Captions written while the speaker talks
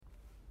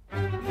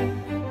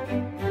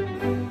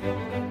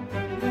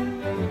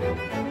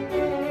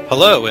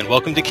Hello and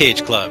welcome to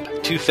Cage Club.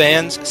 2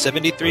 fans,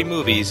 73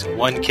 movies,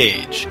 1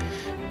 cage.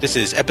 This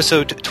is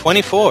episode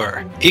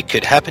 24, It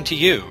Could Happen to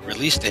You,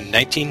 released in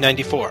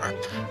 1994.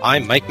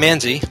 I'm Mike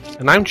Manzi.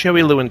 And I'm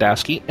Joey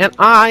Lewandowski, and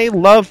I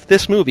love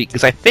this movie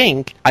because I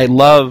think I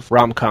love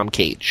rom-com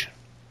Cage.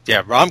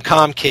 Yeah,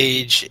 rom-com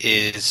Cage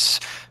is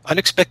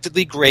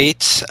unexpectedly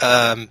great.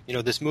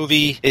 This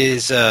movie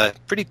is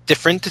pretty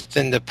different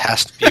than the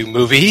past few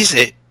movies.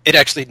 It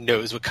actually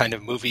knows what kind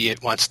of movie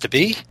it wants to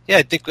be. Yeah,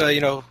 I think,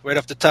 right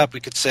off the top, we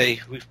could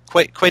say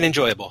quite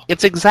enjoyable.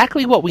 It's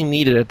exactly what we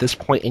needed at this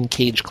point in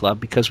Cage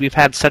Club, because we've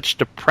had such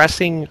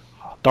depressing,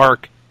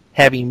 dark,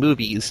 heavy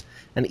movies,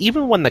 and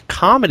even when the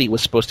comedy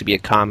was supposed to be a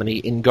comedy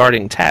in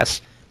Guarding Tess,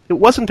 it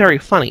wasn't very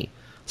funny.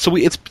 So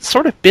it's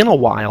sort of been a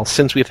while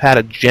since we've had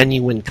a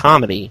genuine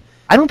comedy.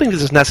 I don't think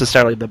this is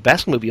necessarily the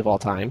best movie of all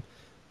time,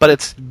 but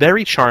it's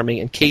very charming,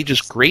 and Cage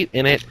is great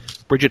in it.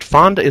 Bridget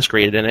Fonda is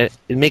great in it.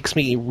 It makes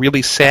me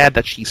really sad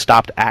that she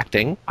stopped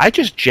acting. I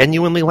just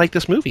genuinely like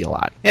this movie a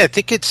lot. Yeah, I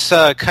think it's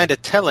kind of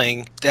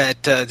telling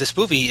that this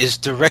movie is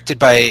directed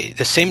by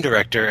the same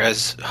director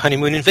as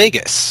Honeymoon in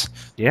Vegas.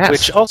 Yes,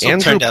 which also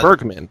Andrew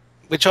Bergman.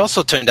 Which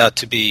also turned out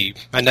to be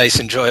a nice,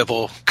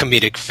 enjoyable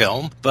comedic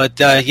film. But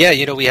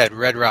we had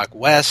Red Rock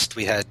West,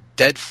 we had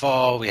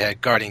Deadfall, we had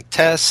Guarding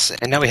Tess,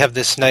 and now we have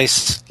this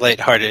nice,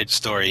 lighthearted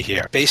story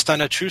here. Based on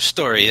a true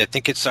story. I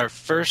think it's our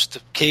first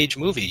Cage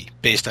movie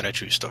based on a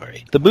true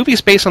story. The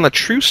movie's based on the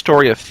true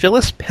story of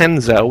Phyllis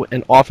Penzo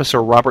and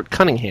Officer Robert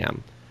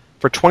Cunningham.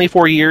 For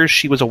 24 years,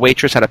 she was a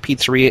waitress at a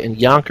pizzeria in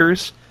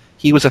Yonkers.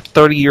 He was a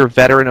 30-year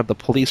veteran of the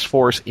police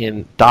force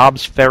in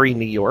Dobbs Ferry,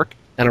 New York,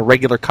 and a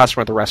regular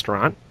customer at the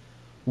restaurant.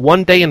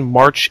 One day in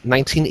March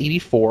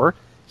 1984,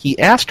 he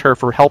asked her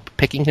for help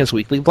picking his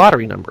weekly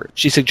lottery number.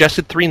 She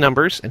suggested 3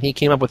 numbers, and he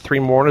came up with 3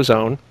 more on his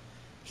own.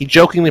 He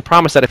jokingly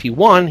promised that if he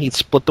won, he'd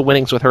split the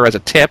winnings with her as a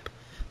tip.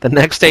 The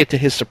next day, to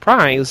his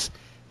surprise,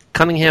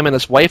 Cunningham and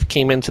his wife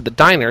came into the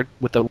diner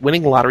with the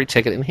winning lottery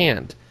ticket in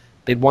hand.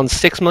 They'd won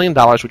 $6 million,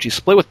 which he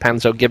split with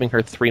Penzo, giving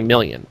her $3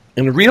 million.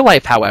 In real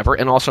life, however,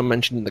 and also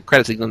mentioned in the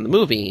credits in the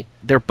movie,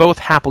 they're both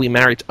happily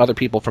married to other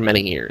people for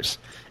many years.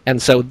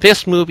 And so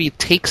this movie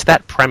takes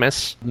that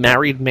premise.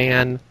 Married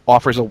man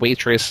offers a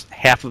waitress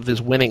half of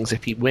his winnings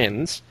if he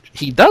wins.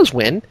 He does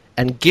win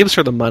and gives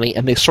her the money,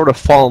 and they sort of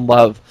fall in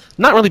love,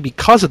 not really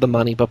because of the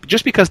money, but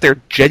just because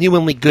they're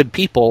genuinely good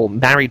people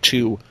married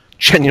to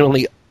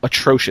genuinely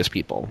atrocious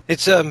people.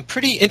 It's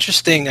pretty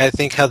interesting, I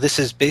think, how this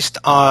is based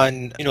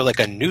on, like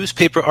a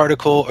newspaper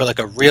article or like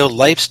a real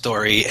life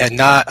story and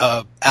not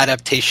a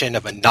adaptation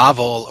of a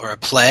novel or a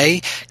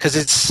play, because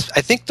it's, I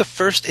think, the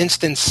first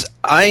instance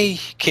I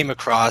came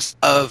across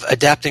of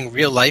adapting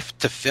real life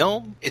to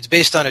film. It's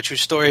based on a true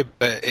story,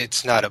 but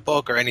it's not a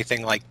book or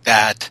anything like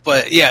that.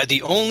 But yeah,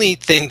 the only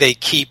thing they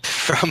keep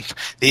from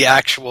the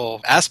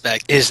actual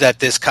aspect is that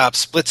this cop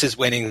splits his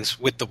winnings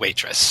with the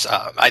waitress.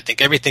 I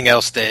think everything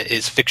else that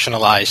is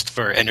fictionalized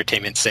for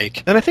entertainment's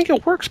sake. And I think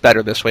it works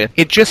better this way.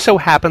 It just so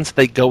happens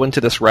they go into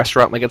this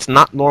restaurant, like it's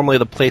not normally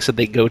the place that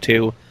they go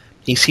to.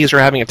 He sees her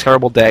having a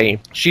terrible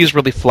day. She's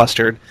really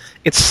flustered.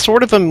 It's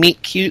sort of a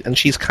meet cute, and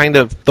she's kind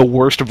of the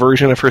worst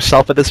version of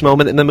herself at this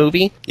moment in the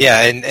movie.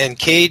 Yeah, and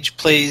Cage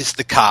plays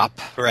the cop,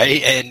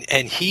 right?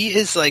 And he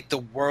is like the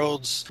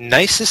world's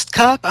nicest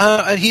cop.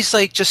 He's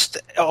like just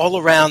all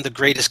around the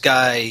greatest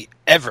guy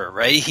ever,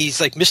 right? He's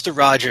like Mr.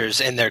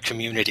 Rogers in their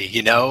community,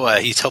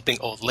 He's helping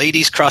old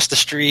ladies cross the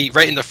street.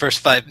 Right in the first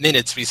 5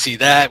 minutes, we see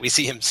that. We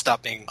see him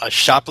stopping a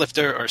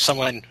shoplifter or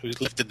someone who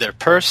lifted their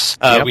purse.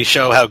 Yep. We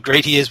show how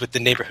great he is with the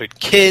neighborhood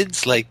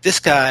kids. Like, this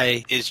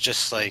guy is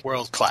just like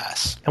world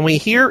class. And we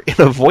hear in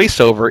a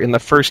voiceover in the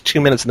first 2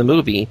 minutes of the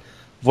movie,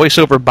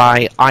 voiceover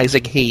by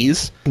Isaac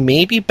Hayes,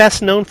 maybe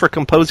best known for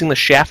composing the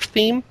Shaft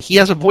theme. He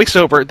has a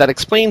voiceover that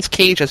explains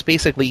Cage as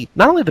basically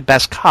not only the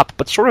best cop,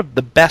 but sort of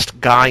the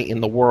best guy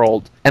in the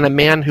world, and a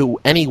man who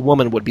any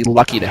woman would be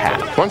lucky to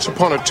have. Once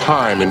upon a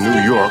time in New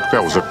York,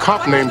 there was a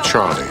cop named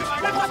Charlie.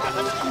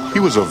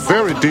 He was a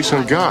very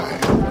decent guy,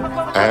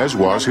 as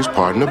was his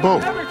partner, Bo.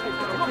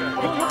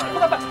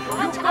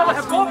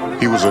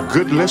 He was a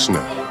good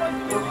listener.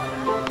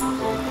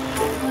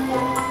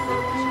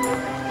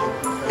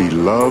 He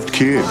loved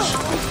kids.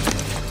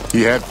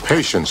 He had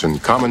patience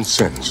and common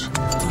sense.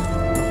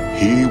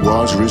 He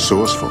was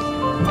resourceful.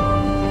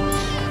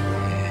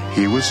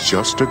 He was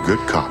just a good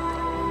cop.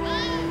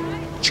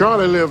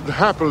 Charlie lived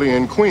happily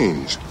in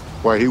Queens,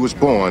 where he was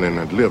born and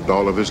had lived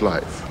all of his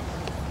life.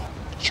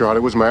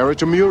 Charlie was married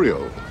to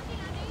Muriel.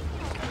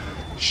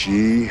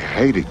 She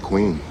hated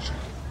Queens.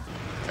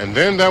 And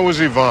then there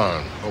was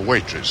Yvonne, a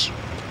waitress,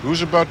 who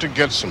was about to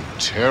get some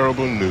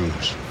terrible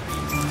news.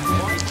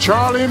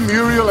 Charlie,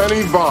 Muriel, and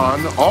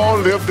Yvonne all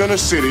lived in a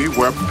city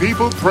where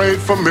people prayed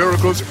for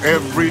miracles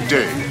every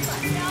day,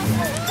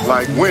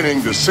 like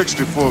winning the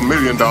 $64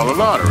 million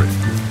lottery.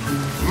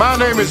 My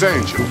name is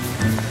Angel.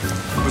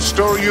 The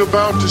story you're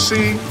about to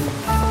see,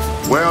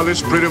 well,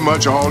 it's pretty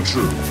much all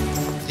true.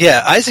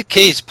 Yeah, Isaac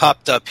Hayes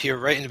popped up here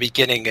right in the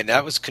beginning, and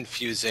that was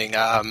confusing.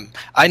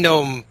 I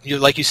know him,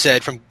 like you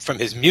said, from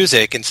his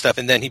music and stuff,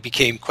 and then he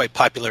became quite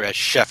popular as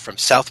Chef from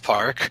South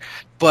Park.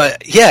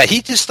 But yeah,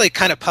 he just like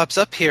kind of pops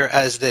up here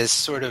as this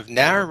sort of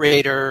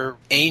narrator,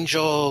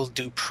 Angel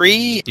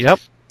Dupree.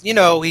 Yep. You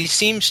know, he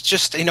seems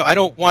just, you know, I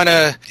don't want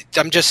to,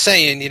 I'm just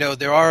saying, you know,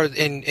 there are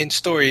in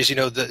stories, you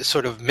know, the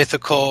sort of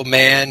mythical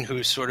man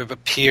who sort of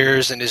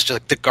appears and is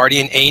just like the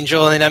guardian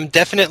angel. And I'm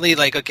definitely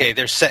like, okay,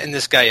 they're setting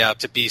this guy up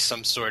to be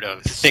some sort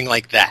of thing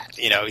like that.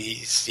 You know,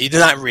 he's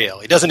not real.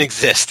 He doesn't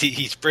exist.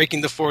 He's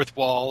breaking the fourth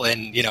wall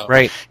and, you know,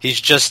 right.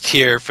 He's just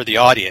here for the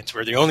audience.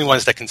 We're the only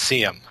ones that can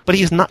see him. But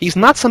he's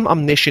not some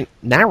omniscient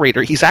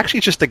narrator. He's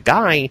actually just a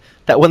guy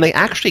that when they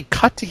actually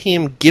cut to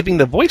him giving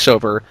the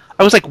voiceover,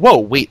 I was like, whoa,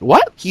 wait,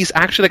 what? He's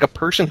actually like a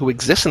person who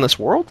exists in this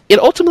world? It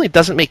ultimately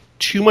doesn't make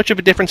too much of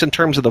a difference in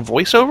terms of the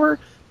voiceover,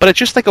 but it's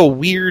just like a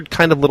weird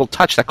kind of little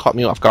touch that caught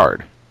me off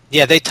guard.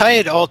 Yeah, they tie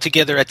it all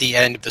together at the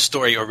end of the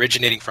story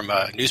originating from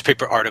a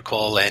newspaper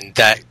article, and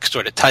that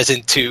sort of ties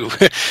into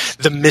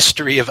the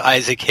mystery of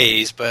Isaac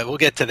Hayes, but we'll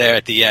get to there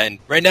at the end.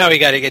 Right now we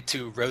got to get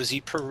to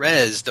Rosie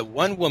Perez, the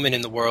one woman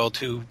in the world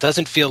who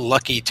doesn't feel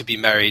lucky to be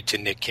married to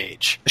Nick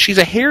Cage. She's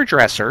a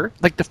hairdresser.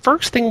 Like, the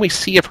first thing we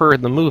see of her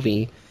in the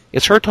movie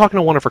is her talking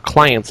to one of her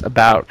clients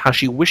about how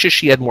she wishes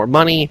she had more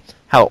money,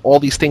 how all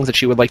these things that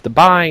she would like to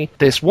buy.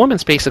 This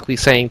woman's basically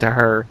saying to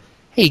her,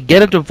 hey,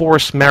 get a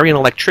divorce, marry an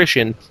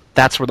electrician,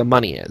 that's where the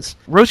money is.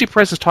 Rosie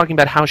Perez is talking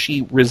about how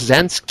she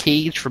resents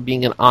Cage for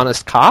being an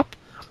honest cop.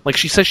 Like,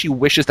 she says she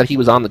wishes that he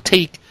was on the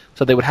take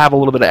so they would have a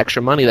little bit of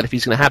extra money, that if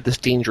he's going to have this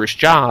dangerous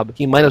job,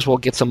 he might as well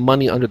get some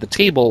money under the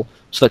table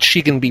so that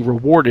she can be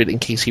rewarded in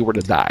case he were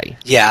to die.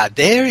 Yeah,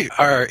 they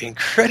are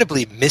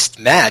incredibly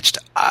mismatched.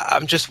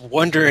 I'm just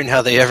wondering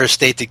how they ever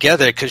stayed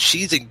together, because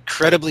she's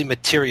incredibly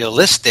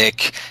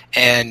materialistic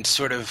and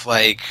sort of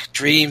like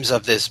dreams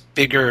of this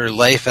bigger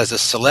life as a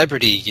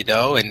celebrity, you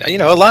know, and, you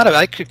know,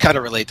 I could kind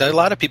of relate to that. A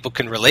lot of people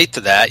can relate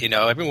to that, you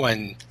know,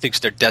 everyone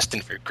thinks they're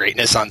destined for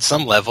greatness on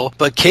some level,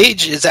 but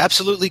Cage is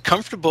absolutely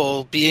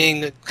comfortable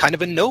being kind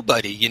of a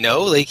nobody, you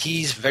know, like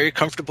he's very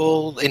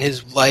comfortable in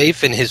his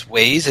life and his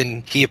ways,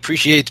 and he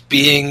appreciates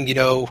being, you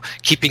know,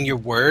 keeping your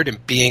word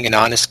and being an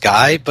honest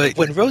guy. But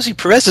when Rosie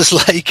Perez is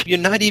like, you're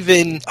not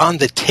even on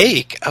the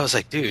take, I was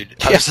like, dude,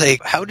 I was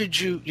like, how did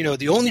you know,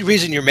 the only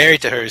reason you're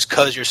married to her is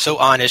because you're so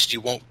honest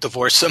you won't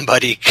divorce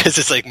somebody because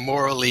it's like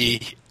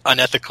morally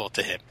unethical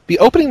to him. The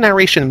opening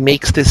narration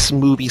makes this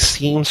movie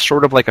seem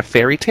sort of like a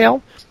fairy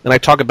tale, and I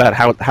talk about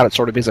how it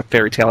sort of is a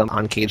fairy tale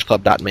on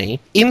CageClub.me.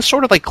 In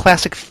sort of like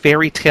classic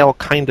fairy tale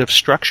kind of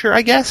structure,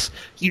 I guess,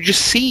 you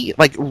just see,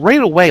 like,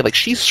 right away, like,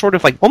 she's sort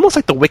of like, almost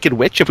like the Wicked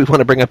Witch, if we want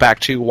to bring it back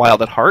to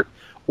Wild at Heart,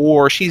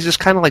 or she's just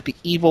kind of like the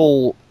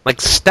evil,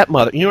 like,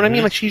 stepmother. You know what I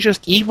mean? Like, she's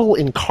just evil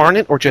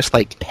incarnate, or just,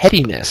 like,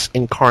 pettiness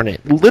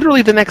incarnate.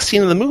 Literally the next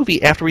scene of the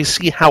movie, after we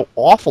see how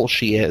awful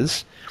she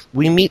is,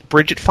 we meet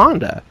Bridget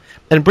Fonda.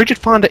 And Bridget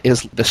Fonda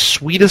is the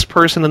sweetest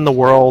person in the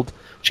world.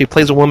 She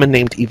plays a woman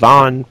named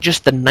Yvonne,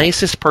 just the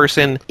nicest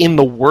person in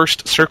the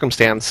worst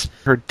circumstance.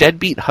 Her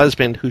deadbeat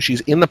husband, who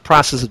she's in the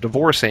process of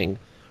divorcing,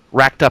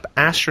 racked up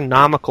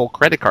astronomical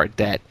credit card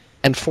debt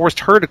and forced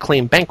her to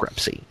claim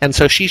bankruptcy. And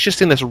so she's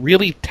just in this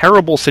really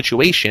terrible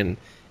situation,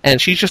 and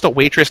she's just a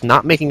waitress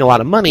not making a lot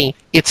of money.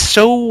 It's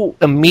so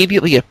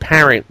immediately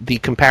apparent, the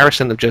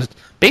comparison of just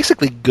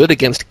basically good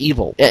against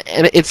evil.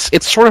 And it's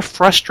sort of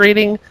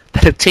frustrating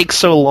that it takes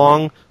so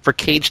long for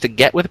Cage to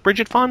get with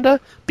Bridget Fonda,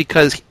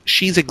 because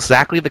she's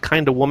exactly the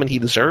kind of woman he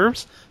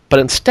deserves, but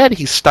instead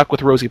he's stuck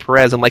with Rosie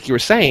Perez, and like you were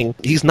saying,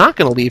 he's not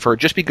going to leave her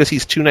just because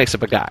he's too nice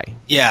of a guy.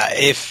 Yeah,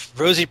 if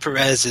Rosie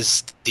Perez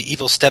is the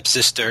evil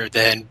stepsister,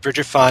 then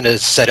Bridget Fonda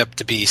is set up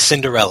to be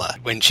Cinderella.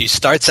 When she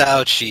starts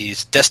out,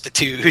 she's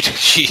destitute,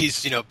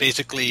 she's, you know,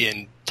 basically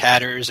in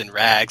tatters and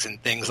rags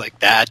and things like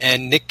that,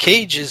 and Nick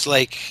Cage is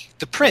like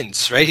the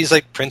prince, right? He's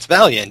like Prince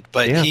Valiant,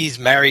 but he's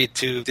married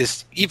to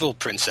this evil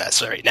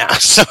princess right now,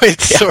 so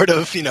it's sort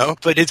of, you know,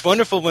 but it's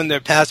wonderful when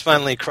their paths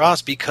finally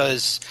cross,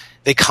 because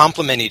they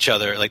complement each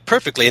other like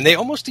perfectly, and they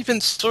almost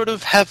even sort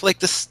of have like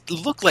this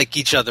look like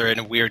each other in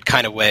a weird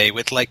kind of way,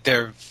 with like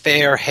their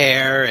fair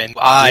hair and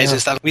eyes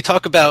and stuff. We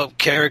talk about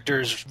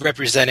characters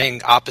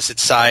representing opposite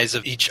sides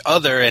of each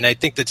other, and I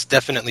think that's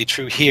definitely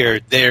true here.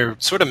 They're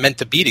sort of meant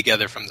to be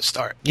together from the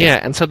start. Yeah,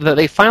 and so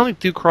they finally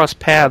do cross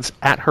paths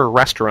at her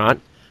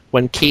restaurant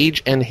when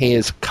Cage and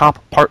his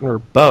cop partner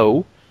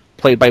Bo,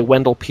 played by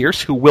Wendell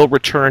Pierce, who will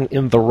return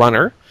in The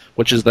Runner,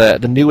 which is the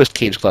newest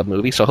Cage Club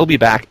movie, so he'll be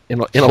back in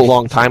a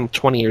long time,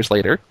 20 years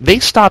later. They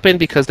stop in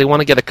because they want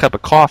to get a cup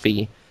of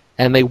coffee,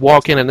 and they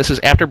walk in, and this is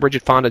after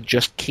Bridget Fonda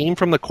just came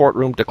from the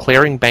courtroom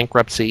declaring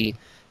bankruptcy,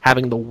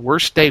 having the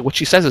worst day, what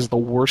she says is the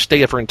worst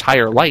day of her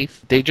entire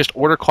life. They just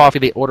order coffee,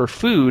 they order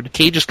food.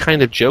 Cage is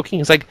kind of joking.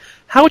 He's like,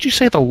 how would you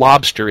say the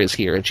lobster is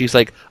here? And she's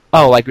like,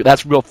 oh, like,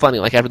 that's real funny,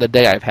 like, after the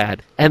day I've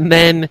had. And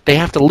then they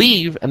have to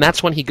leave, and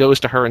that's when he goes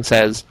to her and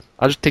says,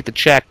 I'll just take the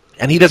check.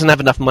 And he doesn't have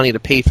enough money to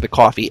pay for the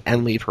coffee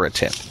and leave her a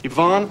tip.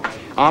 Yvonne,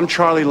 I'm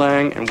Charlie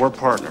Lang, and we're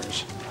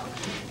partners.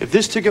 If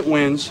this ticket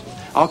wins,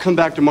 I'll come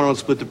back tomorrow and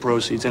split the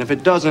proceeds. And if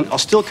it doesn't, I'll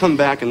still come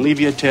back and leave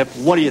you a tip.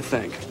 What do you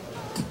think?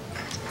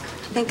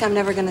 I think I'm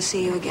never going to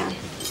see you again.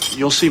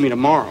 You'll see me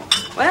tomorrow.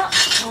 Well,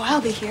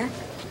 I'll be here.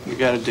 We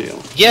got a deal.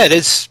 Yeah,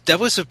 that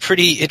was a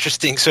pretty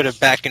interesting sort of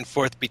back and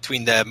forth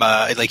between them.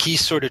 Like, he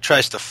sort of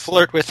tries to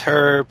flirt with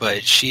her,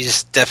 but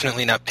she's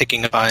definitely not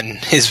picking up on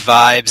his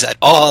vibes at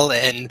all.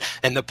 And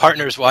the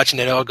partner's watching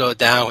it all go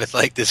down with,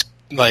 like, this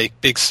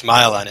big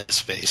smile on his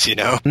face, you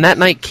know? And that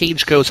night,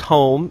 Cage goes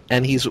home,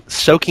 and he's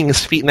soaking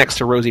his feet next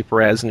to Rosie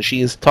Perez, and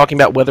she's talking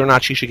about whether or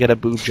not she should get a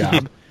boob job.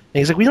 And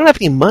he's like, we don't have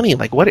any money.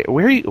 Like, what?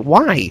 Where? Are you,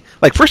 why?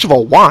 Like, first of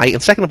all, why?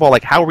 And second of all,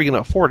 like, how are we going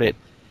to afford it?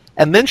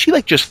 And then she,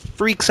 like, just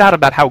freaks out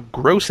about how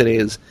gross it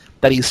is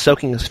that he's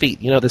soaking his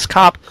feet. You know, this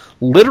cop,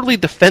 literally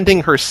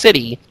defending her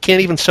city,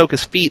 can't even soak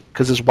his feet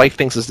because his wife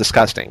thinks it's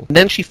disgusting. And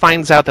then she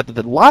finds out that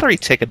the lottery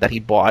ticket that he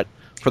bought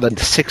for the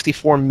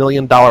 $64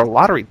 million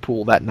lottery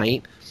pool that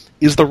night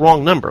is the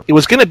wrong number. It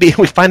was going to be,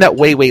 we find out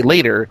way, way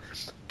later,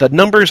 the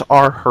numbers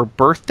are her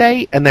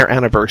birthday and their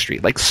anniversary.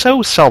 Like,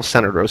 so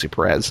self-centered, Rosie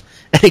Perez.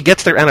 And he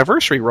gets their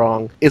anniversary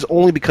wrong is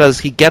only because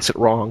he gets it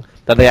wrong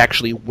that they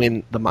actually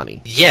win the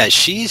money. Yeah,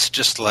 she's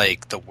just,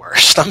 like, the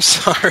worst. I'm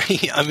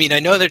sorry. I mean, I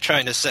know they're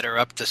trying to set her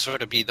up to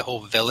sort of be the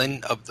whole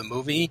villain of the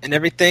movie and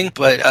everything,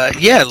 but,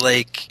 yeah,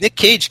 like, Nick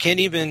Cage can't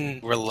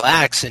even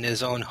relax in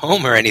his own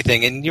home or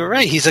anything, and you're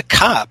right, he's a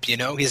cop, you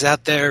know? He's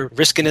out there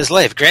risking his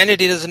life. Granted,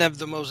 he doesn't have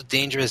the most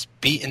dangerous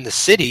beat in the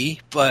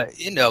city, but,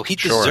 you know, he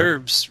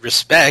deserves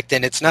respect,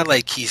 and it's not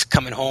like he's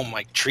coming home,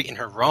 like, treating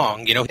her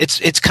wrong, you know?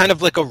 It's kind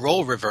of like a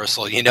role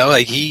reversal, you know?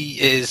 Like,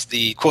 he is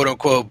the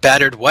quote-unquote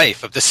battered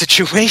wife of the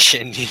situation.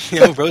 You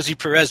know, Rosie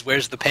Perez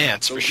wears the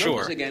pants, for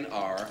sure. Numbers again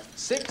are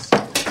 6,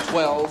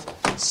 12,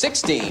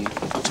 16,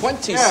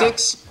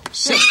 26,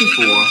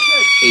 64,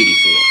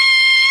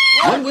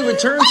 84. When we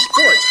return,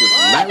 sports with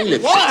Larry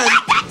Lipschitz.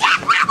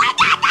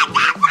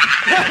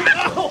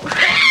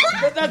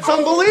 That's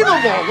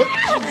unbelievable.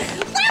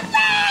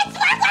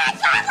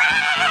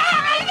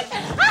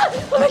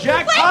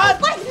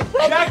 Jackpot!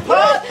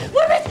 Jackpot!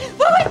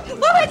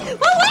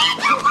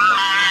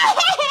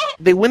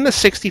 They win the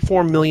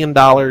 $64 million,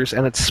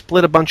 and it's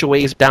split a bunch of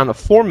ways down to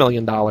 $4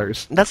 million.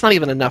 That's not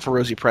even enough for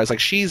Rosie Perez. Like,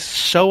 she's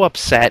so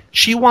upset.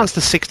 She wants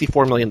the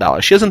 $64 million.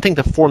 She doesn't think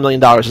the $4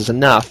 million is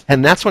enough,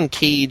 and that's when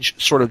Cage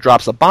sort of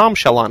drops a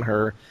bombshell on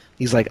her.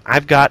 He's like,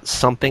 I've got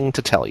something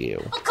to tell you.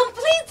 A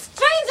complete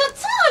stranger,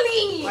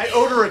 Tony! I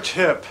owed her a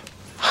tip.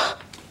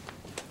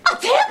 A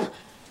tip?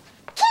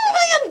 $2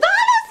 million?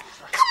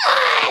 Come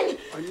on!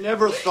 I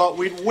never thought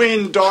we'd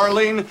win,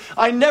 darling.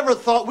 I never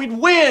thought we'd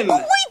win.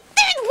 We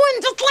did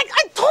win, just like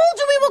I told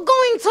you we were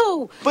going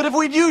to. But if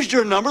we'd used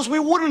your numbers, we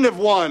wouldn't have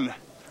won.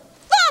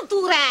 Don't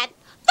do that.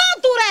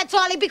 Don't do that,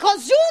 Charlie,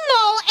 because you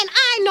know and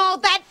I know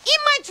that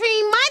in my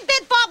dream, my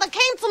dead father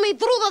came to me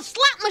through the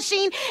slot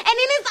machine, and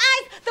in his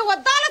eyes, there were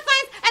dollar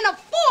signs and a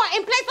 4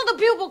 in place of the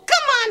bugle.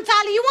 Come on,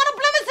 Charlie, you want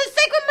to blemish his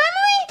sacred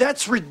memory?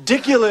 That's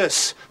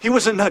ridiculous. He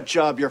was a nut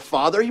job, your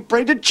father. He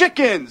prayed to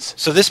chickens.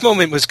 So this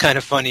moment was kind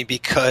of funny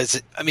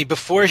because, I mean,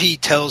 before he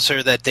tells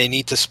her that they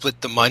need to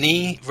split the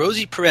money,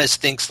 Rosie Perez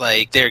thinks,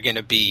 like, they're going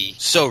to be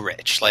so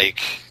rich.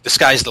 Like, the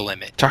sky's the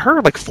limit. To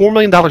her, like, $4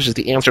 million is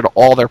the answer to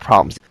all their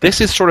problems.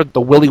 This is sort of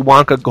the Willy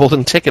Wonka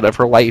golden ticket of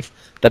her life,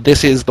 that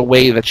this is the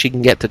way that she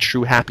can get to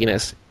true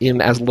happiness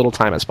in as little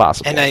time as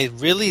possible. And I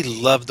really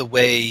love the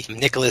way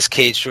Nicolas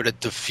Cage sort of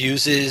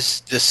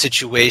diffuses the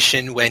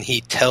situation when he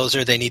tells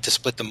her they need to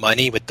split the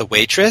money with the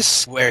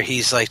waitress, where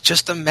he's like,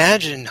 just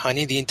imagine,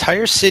 honey, the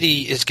entire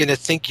city is going to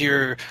think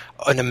you're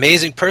an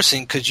amazing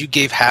person because you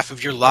gave half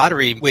of your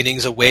lottery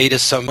winnings away to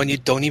someone you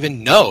don't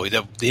even know.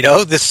 You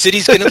know, the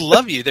city's going to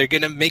love you. They're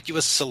going to make you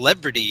a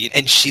celebrity.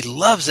 And she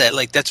loves that.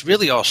 Like, that's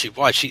really all she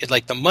wants. She,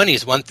 like, the money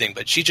is one thing,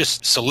 but she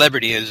just,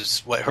 celebrity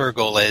is what her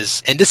goal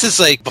is. And this is,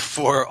 like,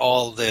 before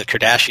all the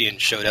Kardashians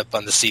showed up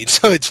on the scene.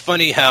 So it's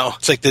funny how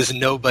it's like there's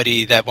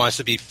nobody that wants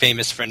to be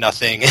famous for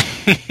nothing.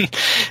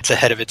 It's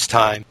ahead of its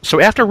time.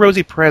 So after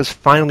Rosie Perez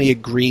finally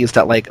agrees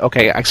that, like,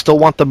 okay, I still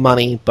want the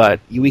money, but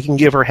we can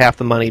give her half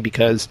the money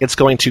because it's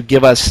going to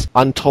give us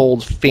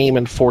untold fame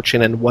and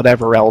fortune and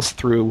whatever else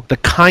through the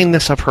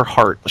kindness of her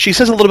heart. She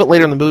says a little bit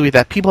later in the movie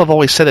that people have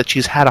always said that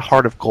she's had a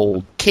heart of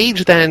gold.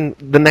 Cage then,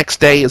 the next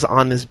day, is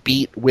on this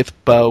beat with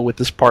Bo, with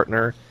his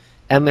partner,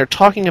 and they're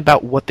talking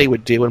about what they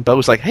would do, and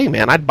Bo's like, hey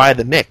man, I'd buy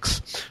the Knicks,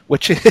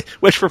 which for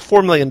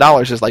 $4 million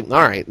is like,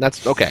 alright,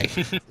 that's okay.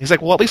 He's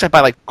like, well, at least I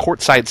buy like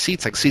courtside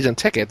seats, like season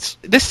tickets.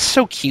 This is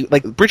so cute.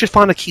 Like, Bridget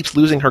Fonda keeps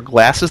losing her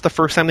glasses the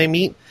first time they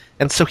meet,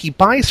 and so he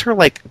buys her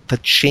like the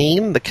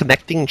chain, the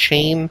connecting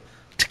chain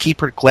to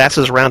keep her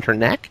glasses around her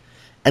neck,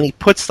 and he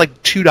puts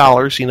like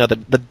 $2, you know, the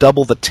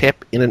double the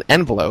tip in an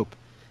envelope,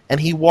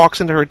 and he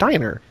walks into her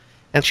diner.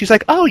 And she's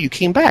like, oh, you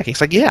came back.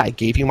 He's like, yeah, I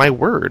gave you my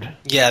word.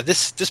 Yeah,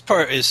 this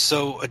part is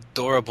so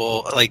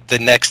adorable. Like, the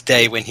next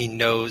day when he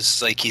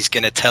knows, like, he's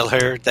going to tell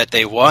her that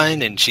they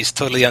won, and she's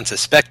totally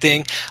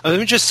unsuspecting. Let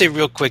me just say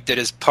real quick that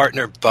his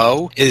partner,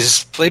 Bo,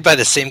 is played by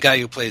the same guy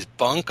who plays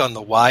Bunk on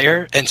The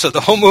Wire. And so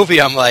the whole movie,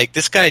 I'm like,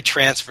 this guy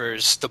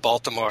transfers to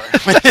Baltimore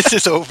when this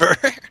is over.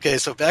 Okay,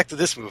 so back to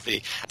this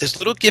movie. This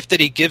little gift that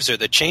he gives her,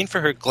 the chain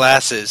for her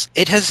glasses,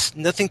 it has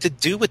nothing to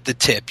do with the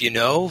tip, you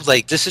know?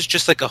 Like, this is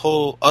just like a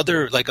whole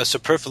other, like a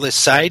superfluous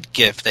side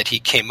gift that he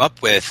came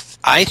up with,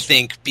 I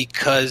think,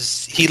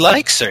 because he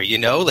likes her, you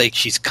know? Like,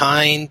 she's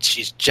kind,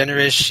 she's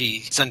generous,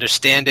 she's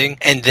understanding.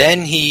 And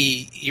then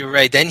you're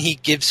right, then he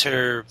gives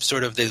her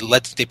sort of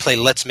they play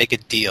Let's Make a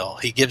Deal.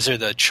 He gives her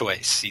the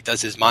choice. He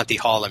does his Monty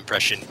Hall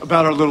impression.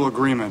 About our little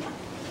agreement.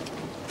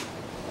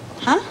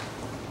 Huh?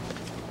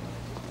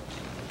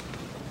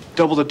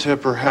 Double the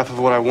tip or half of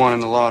what I won in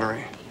the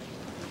lottery.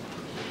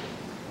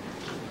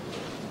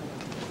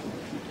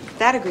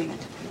 That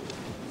agreement.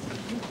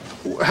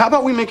 How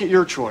about we make it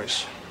your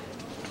choice?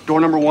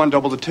 Door number 1,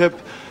 double the tip.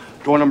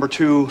 Door number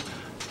 2,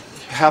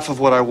 half of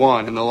what I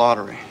won in the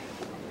lottery.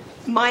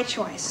 My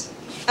choice.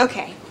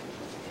 Okay.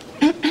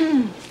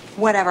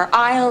 Whatever.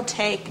 I'll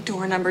take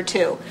door number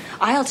 2.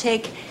 I'll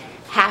take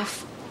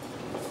half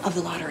of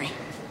the lottery.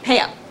 Pay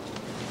up.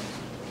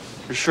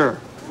 You're sure?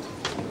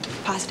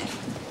 Positive.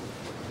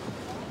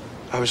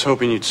 I was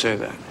hoping you'd say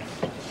that.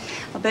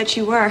 I'll bet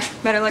you were.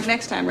 Better luck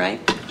next time, right?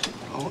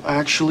 Oh,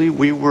 actually,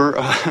 we were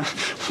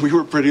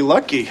pretty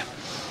lucky.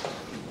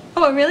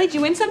 Oh, really? Did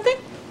you win something?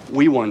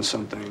 We won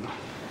something.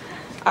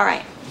 All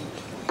right.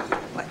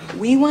 What?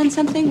 We won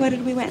something? What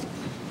did we win?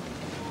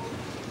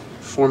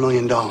 $4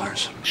 million.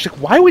 She's like,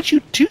 why would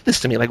you do this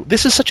to me? Like,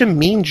 this is such a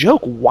mean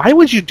joke. Why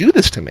would you do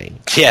this to me?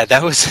 Yeah,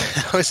 that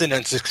was an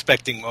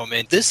unsuspecting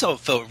moment. This all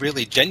felt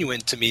really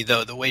genuine to me,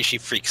 though, the way she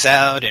freaks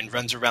out and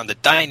runs around the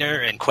diner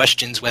and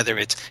questions whether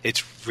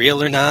it's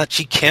real or not.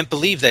 She can't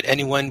believe that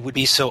anyone would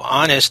be so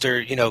honest or,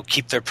 you know,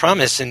 keep their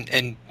promise.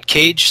 And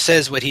Cage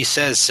says what he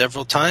says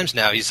several times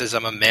now. He says,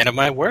 I'm a man of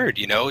my word,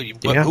 you know?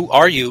 Who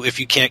are you if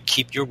you can't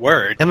keep your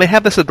word? And they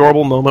have this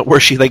adorable moment where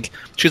she's like,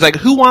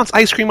 who wants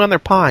ice cream on their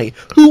pie?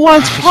 Who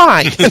wants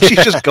pie? And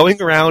she's just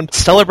going around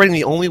celebrating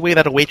the only way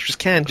that a waitress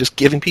can, just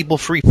giving people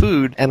free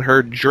food, and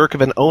her jerk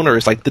of an owner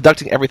is like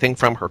deducting everything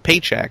from her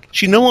paycheck.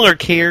 She no longer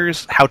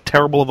cares how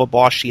terrible of a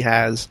boss she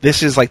has.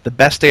 This is like the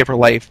best day of her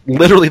life,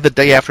 literally the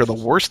day after the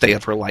worst day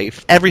of her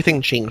life.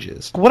 Everything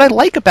changes. What I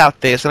like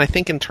about this, and I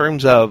think in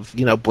terms of,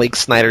 you know, Blake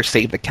Snyder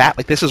Save the Cat,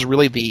 like this is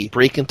really the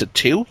break into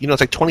 2. You know,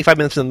 it's like 25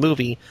 minutes in the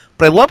movie,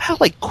 but I love how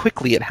like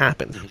quickly it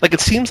happened. Like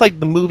it seems like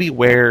the movie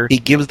where he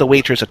gives the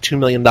waitress a $2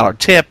 million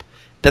tip,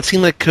 that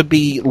seemed like it could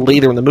be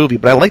later in the movie,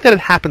 but I like that it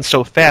happens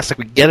so fast, like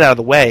we get it out of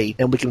the way,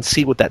 and we can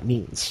see what that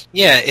means.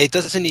 Yeah, it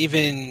doesn't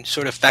even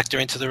sort of factor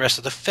into the rest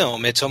of the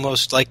film. It's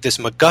almost like this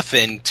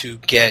MacGuffin to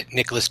get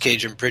Nicolas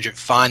Cage and Bridget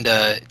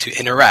Fonda to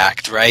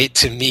interact, right?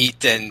 To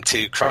meet and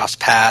to cross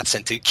paths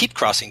and to keep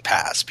crossing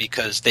paths,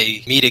 because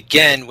they meet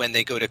again when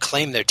they go to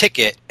claim their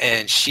ticket,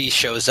 and she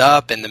shows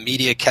up, and the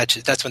media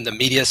catches, that's when the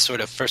media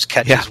sort of first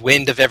catches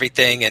wind of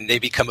everything, and they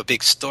become a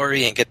big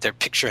story and get their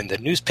picture in the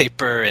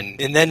newspaper, and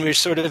then we're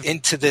sort of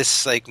into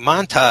this like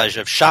montage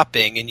of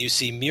shopping, and you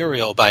see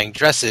Muriel buying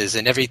dresses,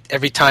 and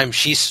every time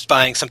she's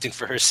buying something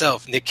for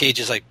herself, Nick Cage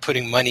is like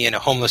putting money in a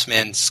homeless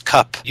man's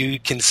cup. You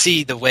can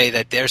see the way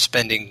that they're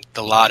spending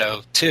the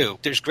lotto too.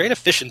 There's great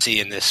efficiency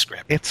in this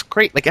script. It's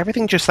great. Like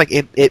everything just like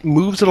it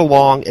moves it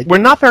along. We're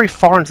not very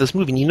far into this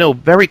movie, and you know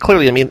very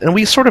clearly, I mean, and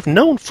we sort of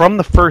known from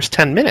the first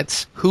 10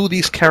 minutes who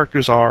these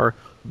characters are,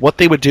 what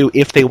they would do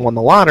if they won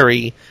the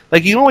lottery.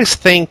 Like, you always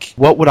think,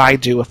 what would I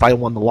do if I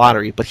won the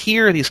lottery? But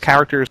here, these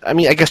characters, I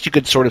mean, I guess you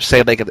could sort of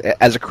say, like,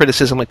 as a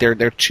criticism, like,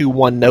 they're too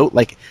one note.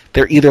 Like,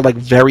 they're either, like,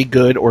 very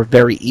good or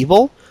very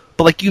evil.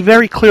 But, like, you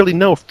very clearly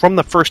know from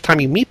the first time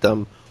you meet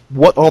them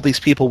what all these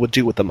people would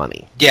do with the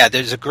money. Yeah,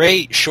 there's a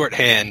great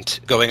shorthand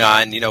going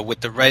on, you know, with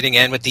the writing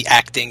and with the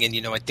acting, and, you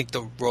know, I think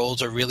the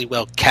roles are really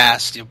well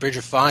cast. You know,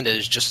 Bridget Fonda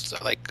is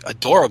just, like,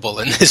 adorable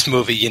in this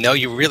movie, you know?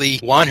 You really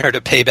want her to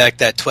pay back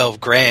that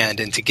 $12,000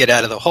 and to get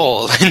out of the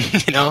hole,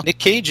 and, you know? Nick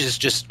Cage is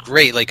just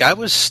great. Like, I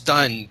was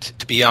stunned,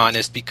 to be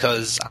honest,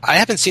 because I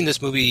haven't seen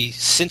this movie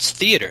since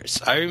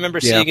theaters. I remember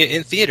seeing it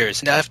in theaters,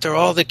 and after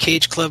all the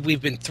Cage Club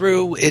we've been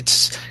through,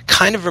 it's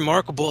kind of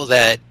remarkable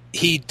that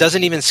he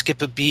doesn't even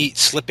skip a beat,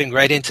 slipping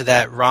right into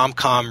that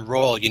rom-com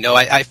role. You know,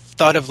 I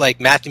thought of,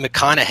 like, Matthew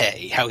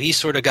McConaughey, how he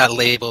sort of got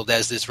labeled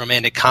as this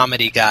romantic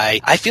comedy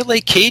guy. I feel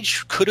like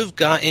Cage could have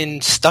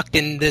gotten stuck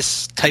in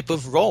this type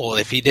of role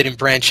if he didn't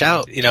branch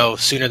out, you know,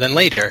 sooner than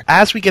later.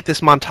 As we get this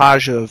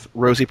montage of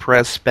Rosie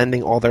Perez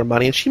spending all their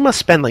money, and she must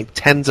spend, like,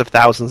 tens of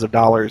thousands of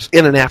dollars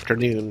in an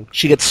afternoon.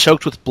 She gets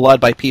soaked with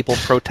blood by people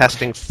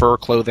protesting fur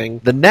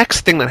clothing. The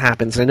next thing that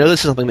happens, and I know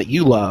this is something that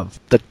you love,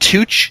 the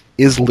tooch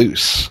is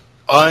loose.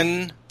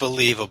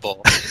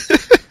 Unbelievable.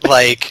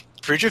 Like,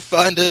 Bridget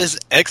Fonda's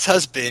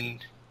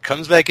ex-husband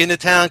comes back into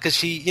town because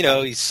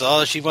he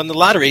saw she won the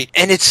lottery,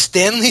 and it's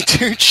Stanley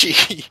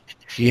Tucci.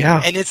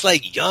 Yeah. And it's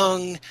like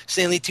young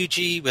Stanley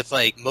Tucci with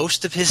like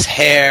most of his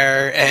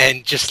hair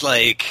and just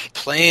like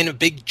playing a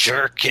big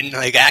jerk and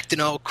like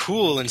acting all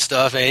cool and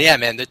stuff. And yeah,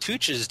 man, the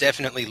Tucci is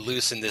definitely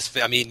loose in this.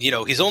 I mean,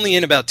 he's only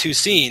in about 2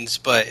 scenes,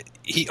 but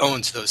he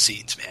owns those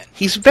scenes, man.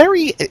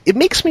 It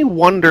makes me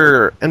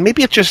wonder, and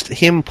maybe it's just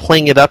him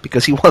playing it up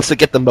because he wants to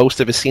get the most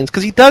of his scenes,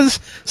 because he does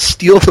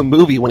steal the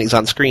movie when he's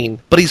on screen,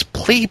 but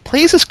he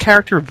plays his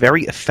character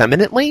very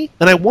effeminately,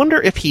 and I wonder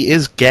if he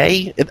is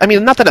gay. I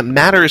mean, not that it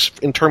matters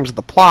in terms of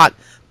the plot,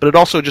 but it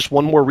also just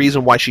one more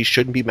reason why she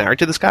shouldn't be married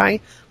to this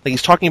guy. Like,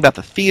 he's talking about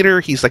the theater,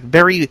 he's like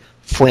very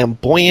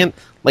flamboyant.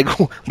 Like,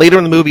 later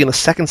in the movie, in the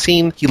second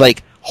scene, he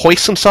like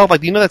hoists himself.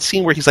 Like, you know that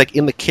scene where he's like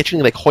in the kitchen,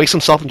 he like hoists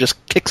himself and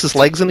just kicks his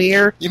legs in the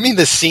air? You mean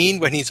the scene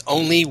when he's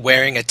only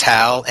wearing a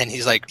towel and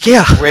he's like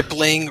ripped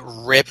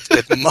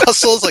with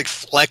muscles, like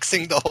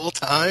flexing the whole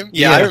time?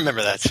 Yeah, I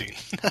remember that scene.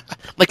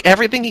 Like,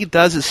 everything he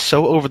does is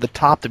so over the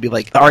top to be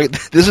like, all right,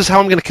 this is how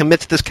I'm going to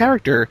commit to this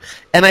character.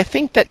 And I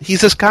think that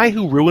he's this guy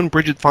who ruined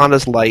Bridget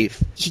Fonda's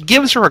life. He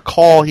gives her a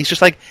call. He's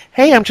just like,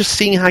 hey, I'm just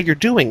seeing how you're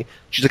doing.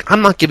 She's like,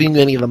 I'm not giving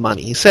you any of the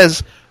money. He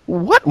says,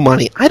 what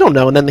money? I don't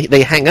know. And then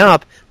they hang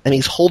up, and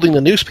he's holding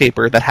the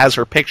newspaper that has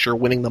her picture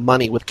winning the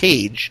money with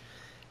Cage.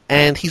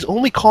 And he's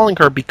only calling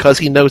her because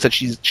he knows that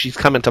she's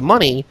coming to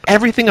money.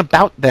 Everything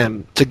about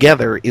them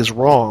together is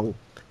wrong.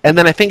 And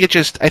then I think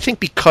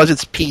because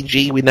it's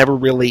PG, we never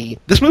really...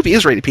 This movie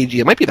is rated PG.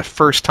 It might be the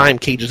first time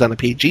Cage is on a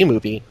PG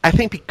movie. I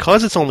think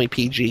because it's only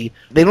PG,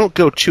 they don't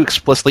go too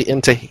explicitly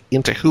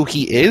into who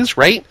he is,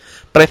 right?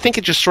 But I think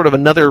it's just sort of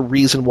another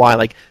reason why,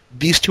 like,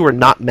 these two are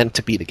not meant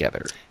to be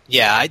together.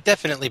 Yeah, I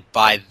definitely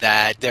buy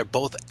that. They're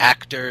both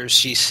actors.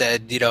 She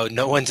said,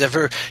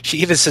 she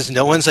even says,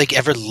 no one's like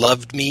ever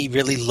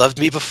really loved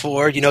me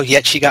before,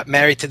 yet she got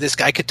married to this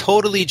guy. I could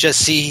totally just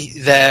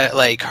see that,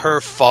 like, her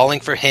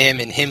falling for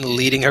him and him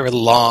leading her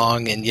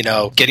along and,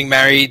 getting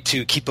married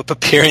to keep up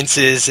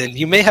appearances. And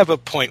you may have a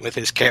point with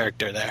his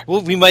character there.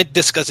 Well, we might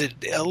discuss it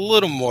a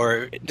little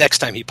more next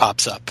time he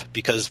pops up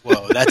because,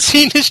 whoa, that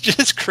scene is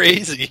just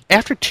crazy.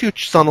 After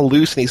Tucci's on the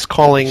loose and he's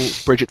calling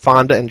Bridget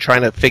Fonda and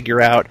trying to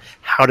figure out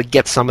how to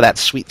get some of that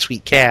sweet,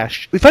 sweet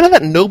cash, we find out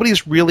that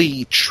nobody's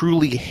really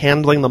truly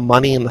handling the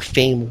money and the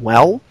fame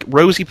well.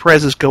 Rosie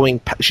Perez is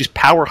she's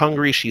power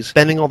hungry, she's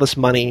spending all this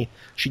money,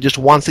 she just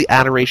wants the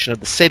adoration of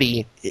the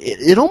city.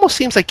 It almost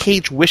seems like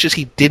Cage wishes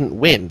he didn't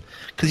win,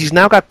 because he's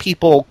now got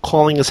people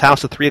calling his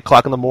house at 3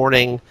 o'clock in the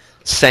morning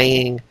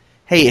saying,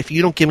 hey, if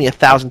you don't give me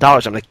 $1,000,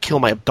 I'm going to kill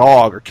my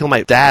dog or kill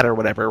my dad or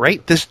whatever,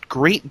 right? This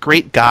great,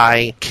 great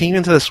guy came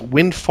into this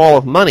windfall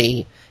of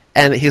money,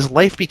 and his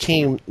life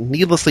became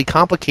needlessly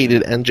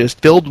complicated and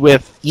just filled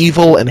with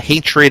evil and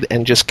hatred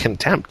and just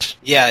contempt.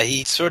 Yeah,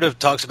 he sort of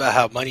talks about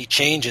how money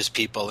changes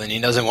people, and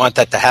he doesn't want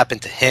that to happen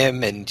to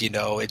him, and,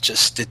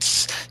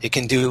 it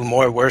can do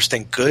more worse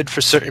than good for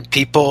certain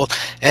people.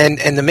 And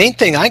the main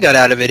thing I got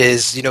out of it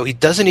is, he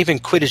doesn't even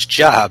quit his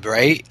job,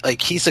 right?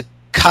 Like, he's a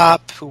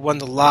cop who won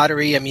the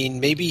lottery. I mean,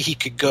 maybe he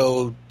could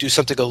go do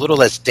something a little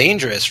less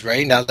dangerous,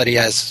 right? Now that he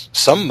has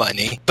some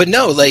money. But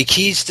no, like,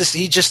 he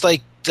just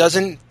like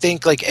doesn't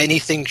think like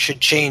anything should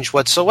change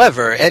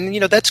whatsoever. And,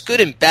 that's good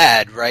and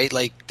bad, right?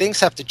 Like, things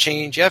have to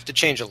change. You have to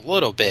change a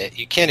little bit.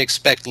 You can't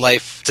expect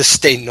life to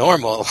stay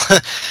normal.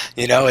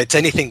 It's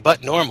anything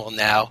but normal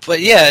now.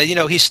 But yeah,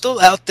 he's still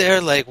out there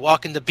like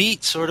walking the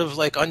beat, sort of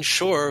like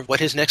unsure of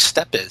what his next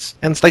step is.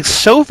 And it's like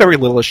so very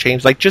little has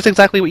changed. Like, just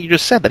exactly what you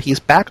just said, that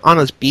he's back on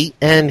his beat,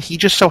 and he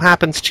just so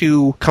happens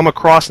to come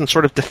across and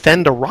sort of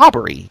defend a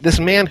robbery. This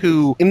man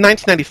who, in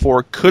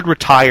 1994, could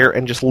retire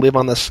and just live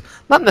on this,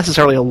 not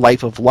necessarily a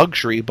life of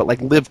luxury, but like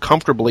live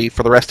comfortably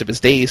for the rest of his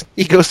days.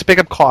 He goes to pick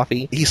up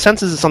coffee, he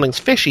senses that something's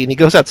fishy, and he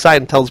goes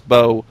outside and tells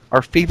Bo,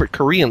 our favorite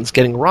Korean's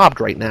getting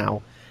robbed right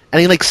now. And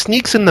he like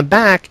sneaks in the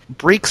back,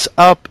 breaks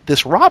up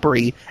this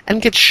robbery,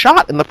 and gets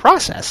shot in the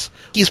process.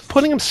 He's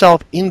putting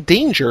himself in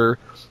danger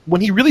when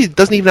he really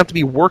doesn't even have to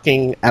be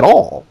working at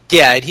all.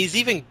 Yeah, and he's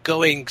even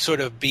going sort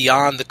of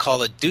beyond the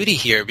Call of Duty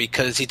here,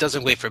 because he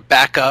doesn't wait for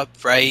backup,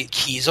 right?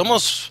 He's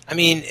almost,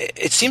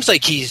 it seems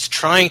like he's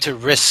trying to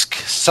risk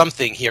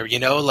something here,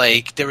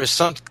 like there was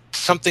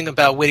something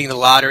about winning the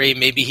lottery.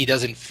 Maybe he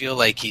doesn't feel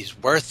like he's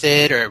worth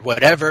it or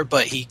whatever,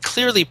 but he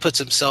clearly puts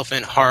himself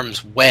in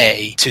harm's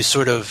way to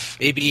sort of,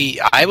 maybe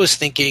I was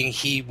thinking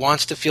he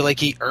wants to feel like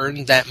he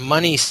earned that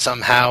money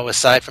somehow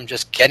aside from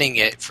just getting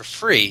it for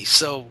free.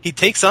 So he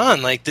takes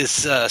on like this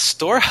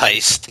store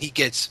heist. He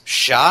gets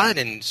shot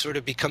and sort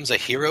of becomes a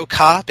hero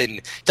cop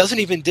and doesn't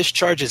even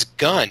discharge his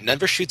gun,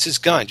 never shoots his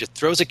gun, just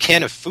throws a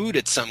can of food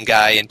at some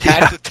guy and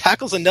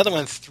tackles another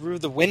one through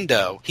the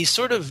window. He's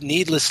sort of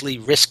needlessly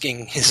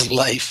risking his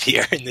life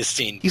here in this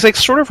scene. He's like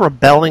sort of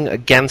rebelling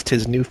against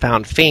his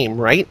newfound fame,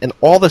 right? And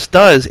all this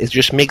does is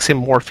just makes him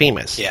more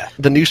famous. Yeah.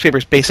 The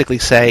newspapers basically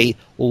say,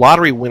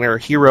 lottery winner,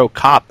 hero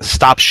cop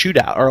stops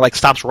shootout, or like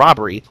stops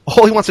robbery.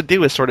 All he wants to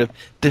do is sort of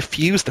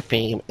diffuse the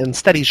fame.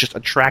 Instead, he's just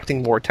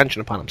attracting more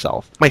attention upon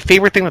himself. My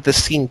favorite thing that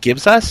this scene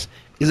gives us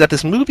is that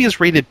this movie is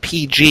rated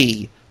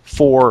PG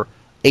for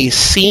a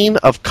scene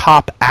of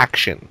cop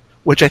action,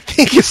 which I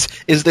think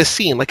is this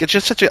scene. Like, it's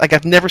just such a, like,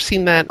 I've never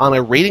seen that on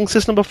a rating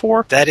system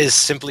before. That is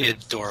simply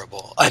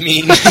adorable. I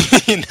mean,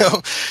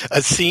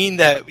 a scene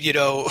that,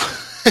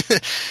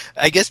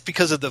 I guess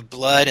because of the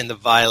blood and the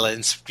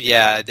violence,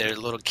 yeah, their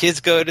little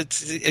kids go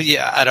to,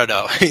 I don't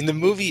know. I mean, the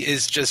movie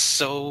is just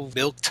so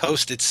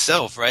milquetoast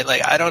itself, right?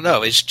 Like, I don't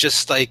know. It's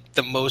just like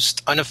the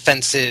most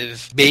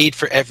unoffensive, made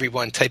for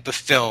everyone type of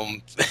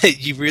film.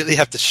 You really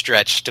have to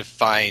stretch to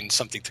find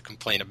something to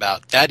complain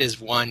about. That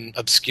is one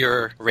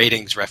obscure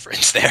ratings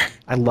reference there.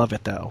 I love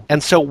it, though.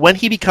 And so when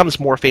he becomes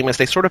more famous,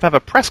 they sort of have a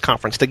press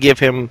conference to give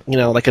him,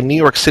 like a New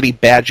York City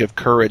badge of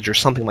courage or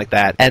something like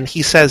that. And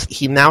he says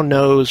he now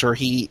knows, or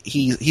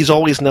he's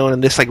always known,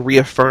 and this like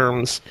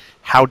reaffirms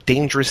how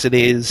dangerous it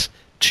is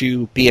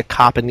to be a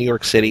cop in New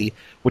York City,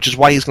 which is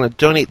why he's going to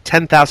donate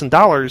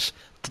 $10,000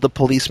 to the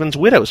Policeman's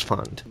Widows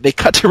Fund. They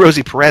cut to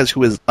Rosie Perez,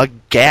 who is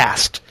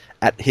aghast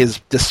at his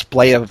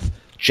display of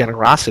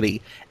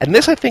generosity, and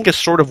this, I think, is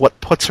sort of what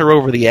puts her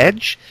over the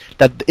edge,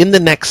 that in the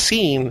next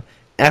scene,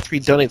 after he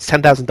donates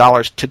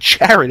 $10,000 to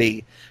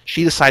charity,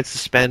 she decides to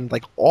spend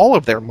like all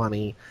of their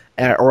money,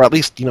 or at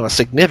least, a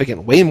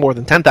significant, way more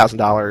than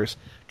 $10,000,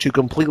 to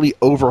completely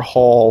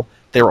overhaul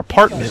their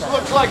apartment. This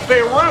looks like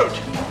Beirut.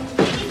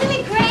 Isn't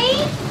it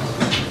great?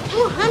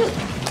 Ooh, honey.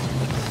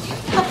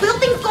 The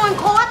building's going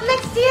co-op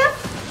next year?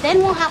 Then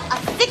we'll have a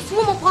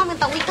 6-room apartment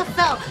that we can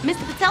sell.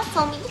 Mr. Patel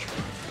told me.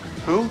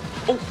 Who?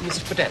 Oh,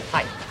 Mr. Patel.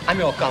 Hi. I'm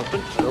your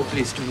accountant. Hello,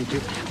 pleased to meet you.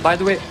 By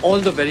the way, all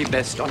the very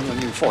best on your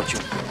new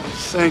fortune.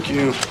 Thank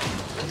you.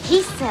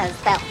 He says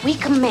that we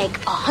can make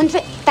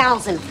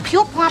 $100,000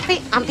 pure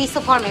profit on this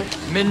apartment.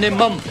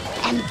 Minimum.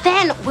 And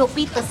then we'll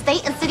beat the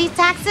state and city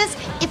taxes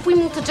if we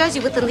move to Jersey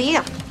within the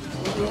year.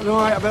 No,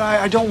 but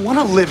I don't want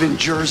to live in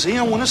Jersey.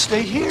 I want to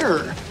stay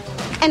here.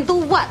 And do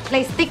what?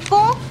 Play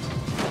stickball?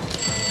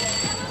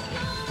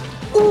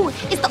 Ooh,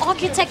 it's the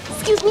architect.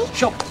 Excuse me?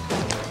 Sure.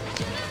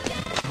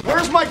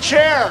 Where's my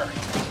chair?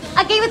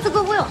 I gave it to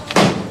Goodwill.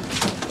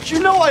 You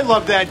know I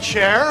love that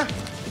chair.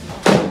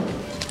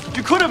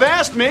 You could have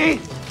asked me.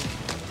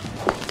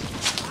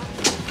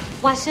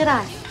 Why should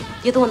I?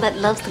 You're the one that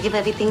loves to give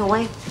everything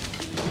away.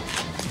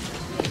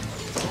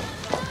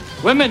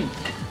 Women.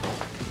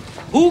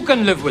 Who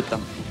can live with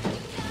them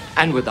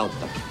and without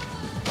them?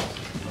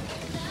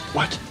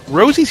 What?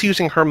 Rosie's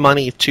using her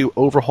money to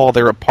overhaul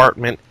their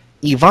apartment.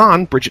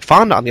 Yvonne, Bridget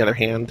Fonda, on the other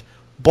hand,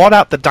 bought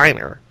out the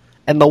diner.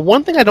 And the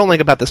one thing I don't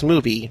like about this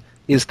movie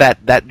is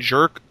that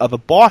jerk of a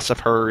boss of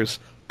hers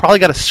probably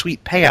got a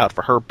sweet payout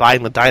for her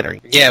buying the diner.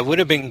 Yeah, it would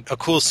have been a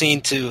cool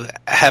scene to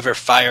have her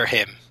fire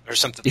him or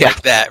something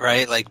like that,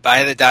 right? Like,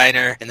 buy the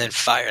diner and then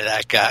fire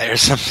that guy or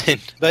something.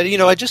 But,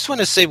 I just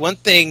want to say one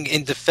thing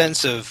in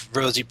defense of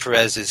Rosie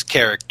Perez's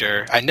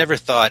character. I never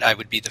thought I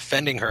would be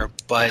defending her,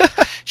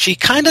 but she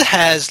kind of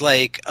has,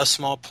 like, a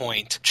small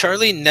point.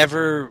 Charlie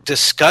never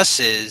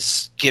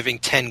discusses giving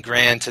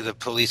 $10,000 to the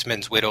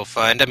Policeman's Widow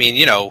Fund. I mean,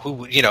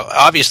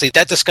 obviously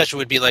that discussion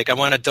would be like, I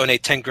want to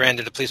donate $10,000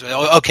 to the policeman.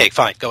 Oh, okay,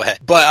 fine, go ahead.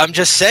 But I'm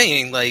just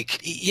saying,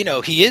 like,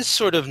 he is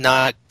sort of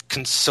not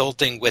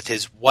consulting with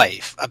his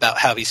wife about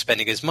how he's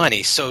spending his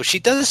money. So she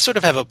does sort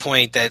of have a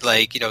point that,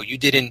 like, you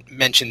didn't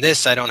mention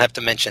this, I don't have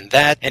to mention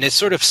that. And it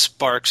sort of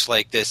sparks,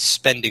 like, this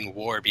spending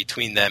war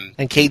between them.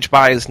 And Cage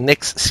buys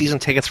Nick's season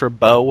tickets for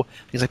Bo.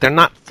 He's like, they're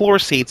not floor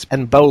seats,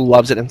 and Bo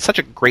loves it, and such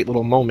a great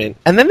little moment.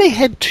 And then they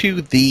head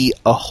to the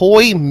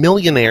Ahoy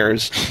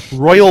Millionaires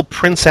Royal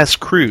Princess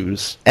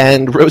Cruise,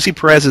 and Rosie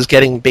Perez is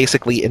getting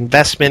basically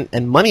investment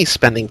and money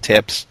spending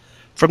tips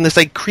from this,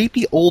 like,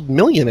 creepy old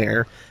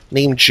millionaire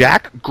named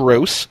Jack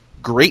Gross,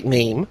 great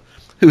name,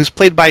 who is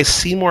played by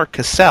Seymour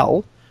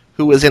Cassel,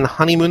 who was in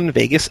Honeymoon in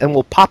Vegas and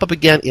will pop up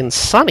again in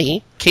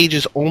Sunny,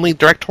 Cage's only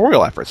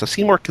directorial effort. So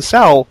Seymour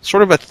Cassel,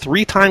 sort of a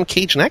 3-time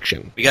Cage in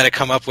action. We got to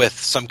come up with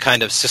some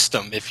kind of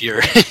system if you're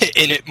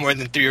in it more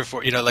than 3 or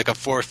 4, like a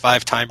 4 or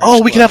 5 timers.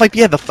 Oh, we could have the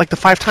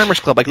 5-timers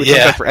club, like we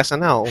did for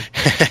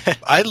SNL.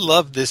 I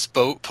love this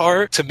boat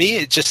part. To me,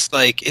 it's just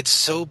like, it's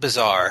so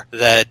bizarre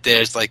that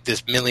there's like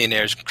this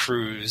millionaire's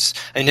cruise,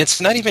 and it's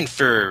not even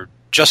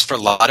just for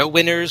lotto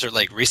winners or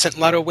like recent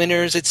lotto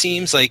winners, it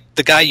seems. Like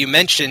the guy you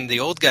mentioned, the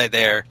old guy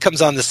there,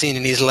 comes on the scene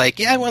and he's like,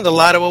 yeah, I won the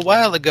lotto a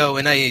while ago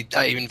and I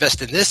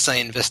invest in this, I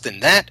invest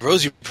in that.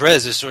 Rosie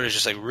Perez is sort of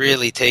just like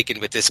really taken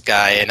with this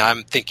guy, and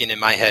I'm thinking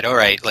in my head, all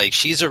right, like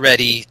she's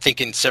already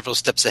thinking several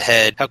steps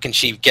ahead. How can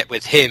she get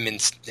with him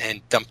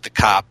and dump the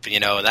cop,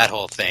 that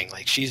whole thing.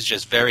 Like she's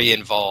just very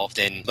involved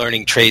in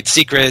learning trade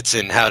secrets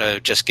and how to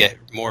just get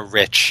more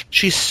rich.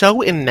 She's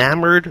so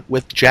enamored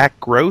with Jack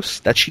Gross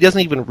that she doesn't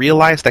even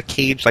realize that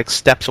Cage like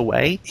steps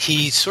away.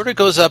 He sort of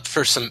goes up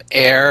for some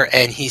air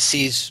and he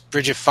sees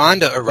Bridget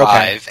Fonda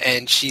arrive,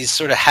 and she's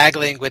sort of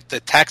haggling with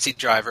the taxi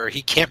driver.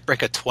 He can't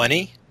break a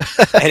 20.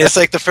 And it's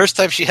like the first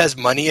time she has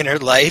money in her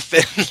life,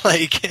 and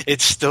like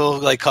it's still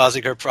like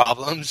causing her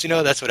problems.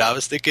 That's what I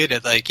was thinking.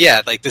 And like,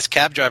 yeah, like this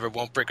cab driver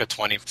won't break a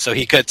 20, so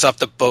he gets off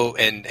the boat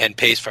and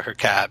pays for her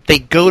cab. They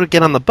go to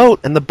get on the boat,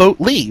 and the boat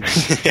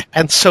leaves.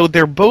 And so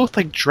they're both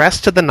like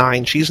dressed to the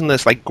nine. She's in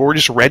this like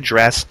gorgeous red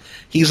dress.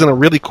 He's in a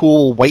really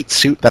cool white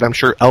suit that I'm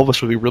sure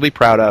Elvis would be really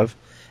proud of.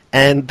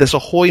 and this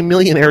Ahoy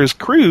Millionaires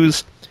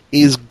cruise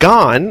is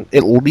gone.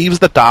 It leaves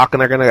the dock, and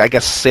they're going to, I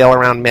guess, sail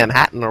around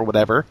Manhattan or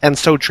whatever. And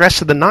so, dressed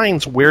to the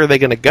nines, where are they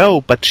going to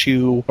go but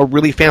to a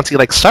really fancy,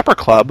 like, supper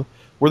club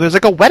where there's,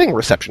 like, a wedding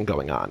reception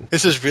going on?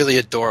 This is really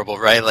adorable,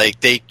 right?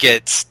 Like, they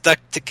get stuck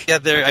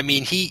together. I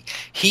mean,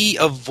 he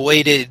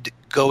avoided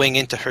going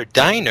into her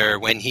diner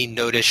when he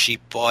noticed she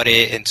bought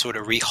it and sort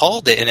of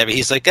rehauled it and everything.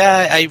 He's like,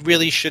 I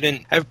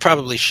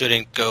probably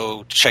shouldn't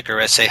go check her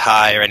or say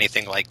hi or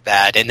anything like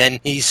that. And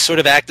then he's sort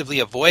of actively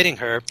avoiding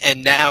her,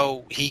 and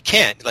now he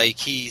can't. Like,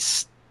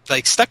 he's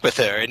like stuck with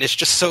her, and it's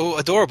just so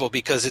adorable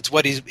because it's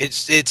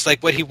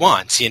like what he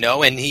wants,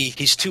 and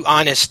he's too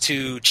honest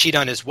to cheat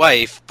on his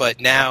wife, but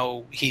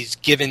now he's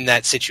given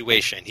that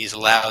situation. He's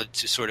allowed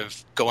to sort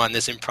of go on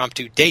this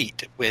impromptu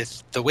date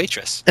with the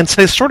waitress. And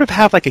so they sort of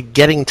have like a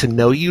getting to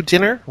know you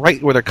dinner,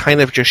 right, where they're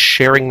kind of just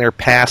sharing their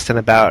past and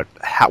about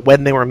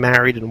when they were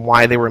married and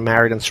why they were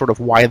married and sort of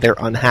why they're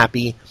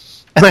unhappy.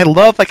 And I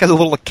love, like, as a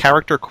little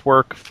character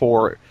quirk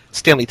for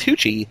Stanley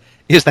Tucci,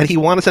 is that he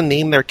wanted to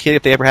name their kid,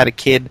 if they ever had a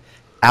kid,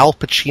 Al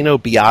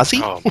Pacino Biazzi.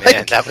 Oh,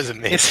 man, that was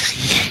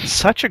amazing.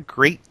 Such a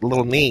great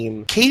little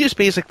name. Cage is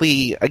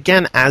basically,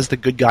 again, as the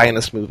good guy in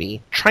this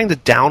movie, trying to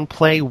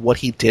downplay what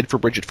he did for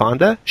Bridget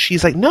Fonda.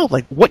 She's like, no,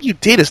 like, what you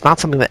did is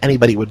not something that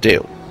anybody would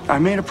do. I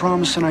made a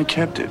promise and I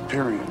kept it,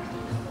 period.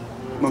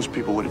 Most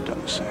people would have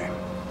done the same.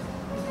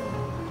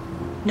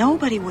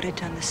 Nobody would have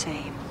done the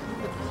same.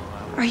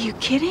 Are you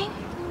kidding?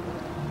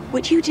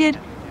 What you did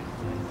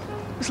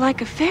was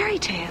like a fairy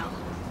tale.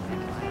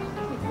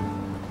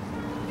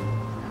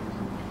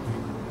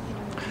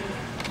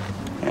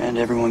 And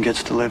everyone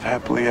gets to live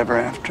happily ever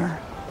after.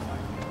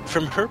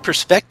 From her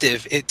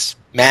perspective, it's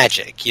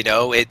magic,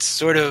 It's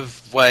sort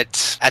of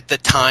what, at the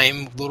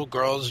time, little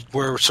girls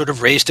were sort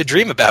of raised to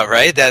dream about,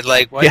 right? That,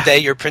 like, one day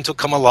your prince will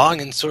come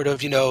along and sort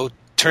of,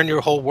 turn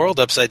your whole world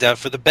upside down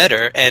for the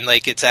better, and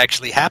like it's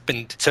actually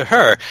happened to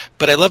her.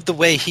 But I love the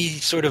way he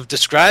sort of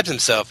describes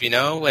himself,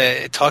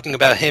 talking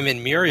about him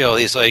and Muriel.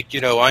 He's like,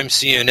 I'm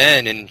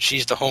CNN and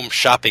she's the Home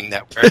Shopping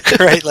Network,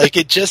 right? Like,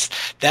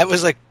 that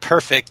was like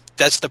perfect.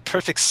 That's the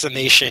perfect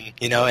summation,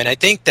 and I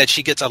think that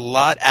she gets a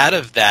lot out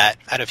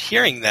of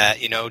hearing that,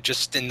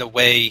 just in the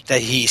way that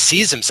he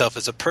sees himself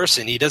as a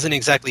person. He doesn't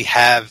exactly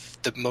have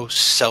the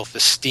most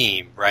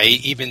self-esteem,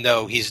 right? Even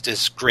though he's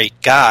this great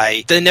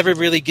guy, that never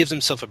really gives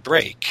himself a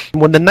break.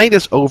 When the night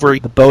is over,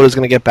 the boat is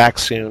going to get back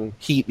soon.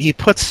 He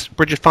puts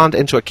Bridget Fonda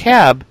into a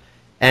cab,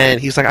 and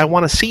he's like, I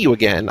want to see you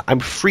again. I'm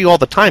free all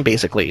the time,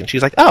 basically. And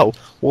she's like, oh,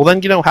 well then,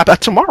 how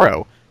about tomorrow?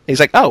 And he's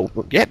like, oh,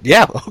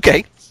 yeah,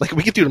 okay. Like,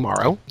 we could do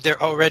tomorrow.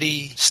 They're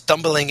already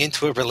stumbling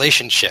into a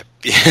relationship.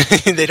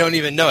 They don't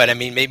even know it. I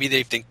mean, maybe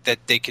they think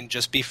that they can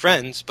just be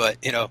friends, but,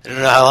 I don't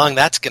know how long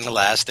that's going to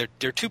last.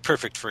 They're too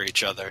perfect for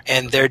each other.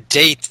 And their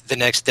date the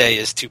next day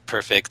is too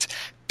perfect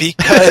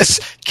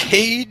because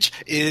Cage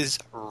is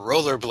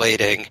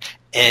rollerblading,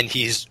 and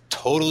he's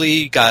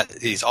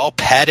all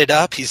padded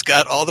up. He's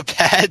got all the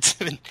pads.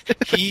 And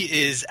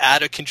he is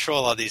out of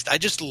control on these. I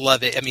just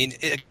love it. I mean,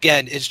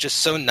 again, it's just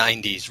so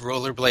 90s.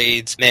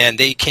 Rollerblades, man,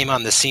 they came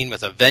on the scene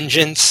with a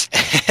vengeance,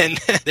 and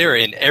they're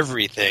in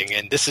everything.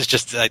 And this is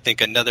just, I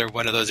think, another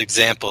one of those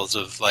examples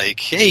of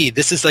like, hey,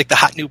 this is like the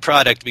hot new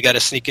product. We got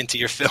to sneak into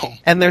your film.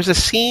 And there's a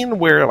scene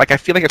where, like, I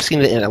feel like I've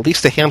seen it in at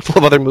least a handful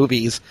of other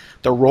movies.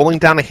 They're rolling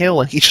down a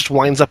hill, and he just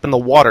winds up in the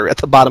water at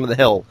the bottom of the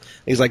hill.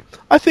 And he's like,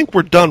 I think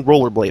we're done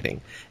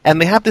rollerblading. And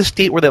they have this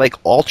date where they, like,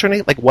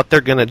 alternate, like, what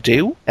they're going to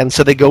do. And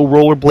so they go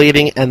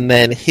rollerblading, and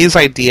then his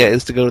idea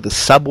is to go to the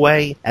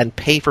subway and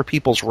pay for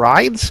people's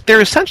rides.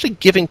 They're essentially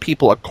giving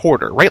people a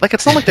quarter, right? Like,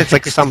 it's not like there's,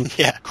 like, some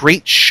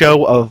great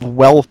show of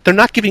wealth. They're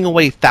not giving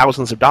away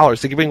thousands of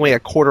dollars. They're giving away a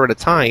quarter at a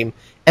time.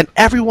 And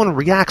everyone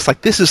reacts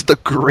like this is the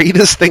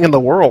greatest thing in the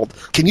world.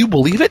 Can you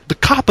believe it? The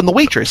cop and the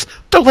waitress,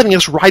 they're letting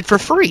us ride for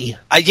free.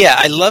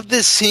 I love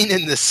this scene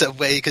in the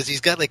subway because he's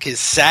got like his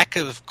sack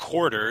of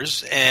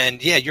quarters.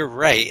 And yeah, you're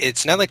right.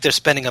 It's not like they're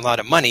spending a lot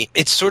of money.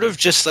 It's sort of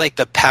just like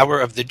the power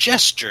of the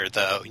gesture,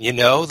 though.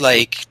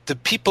 Like the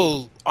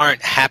people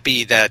aren't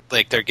happy that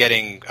like they're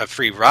getting a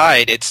free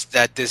ride. It's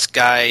that this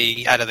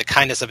guy, out of the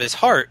kindness of his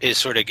heart, is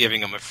sort of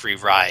giving them a free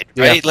ride,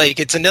 right? Like,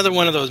 it's another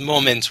one of those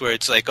moments where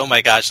it's like, oh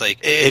my gosh, like,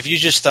 if you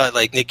just thought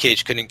like Nick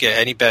Cage couldn't get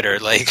any better,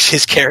 like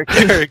his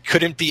character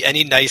couldn't be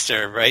any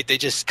nicer, right? They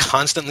just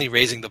constantly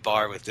raising the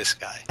bar with this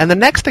guy. And the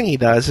next thing he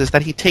does is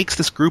that he takes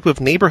this group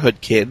of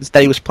neighborhood kids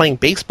that he was playing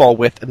baseball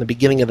with in the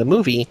beginning of the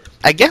movie,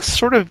 I guess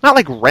sort of not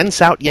like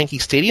rents out Yankee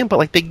Stadium, but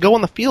like they go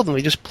on the field and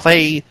they just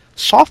play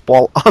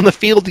softball on the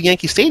field at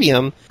Yankee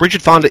Stadium.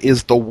 Bridget Fonda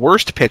is the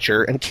worst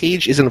pitcher, and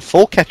Cage is in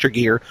full catcher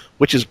gear,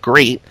 which is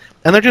great.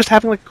 and they're just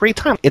having like a great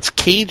time. It's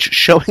Cage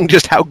showing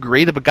just how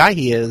great of a guy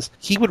he is.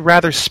 He would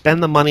rather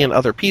spend the money on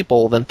other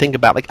people than think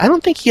about, like, I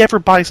don't think he ever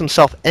buys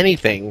himself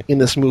anything in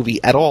this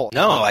movie at all.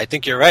 No, I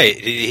think you're right.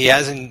 He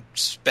hasn't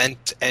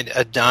spent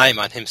a dime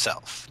on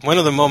himself. One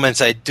of the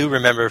moments I do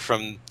remember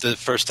from the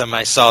first time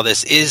I saw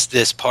this is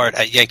this part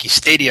at Yankee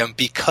Stadium,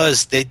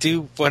 because they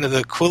do one of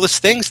the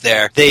coolest things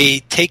there. They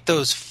take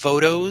those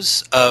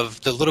photos of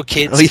the little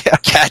kids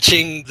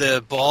catching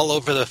the ball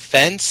over the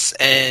fence,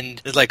 and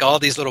there's like all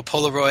these little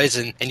Polaroids,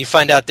 and you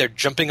find out they're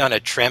jumping on a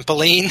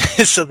trampoline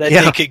so that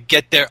they could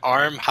get their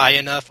arm high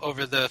enough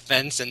over the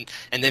fence, and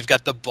they've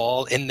got the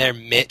ball in their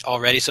mitt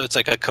already, so it's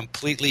like a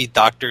completely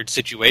doctored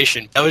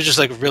situation. That was just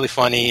like really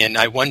funny, and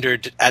I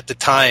wondered at the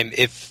time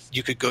if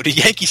you could go to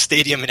Yankee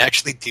Stadium and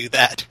actually do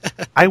that.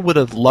 I would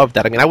have loved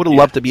that. I mean, I would have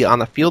loved to be on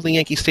the field in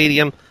Yankee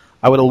Stadium.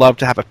 I would have loved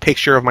to have a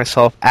picture of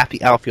myself at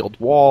the outfield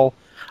wall.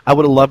 I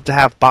would have loved to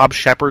have Bob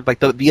Shepard, like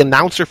the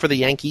announcer for the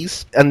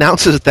Yankees,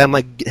 announces them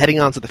like heading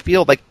onto the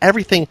field, like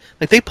everything.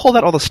 Like they pulled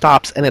out all the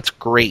stops, and it's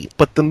great.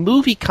 But the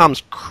movie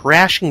comes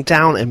crashing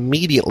down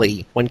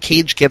immediately when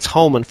Cage gets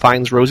home and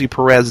finds Rosie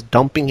Perez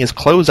dumping his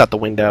clothes out the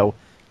window,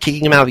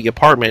 kicking him out of the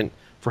apartment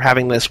for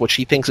having this, what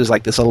she thinks is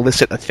like this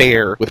illicit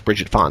affair with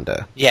Bridget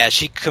Fonda. Yeah,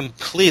 she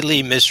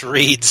completely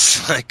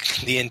misreads like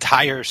the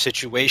entire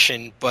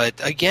situation. But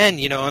again,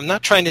 I'm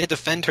not trying to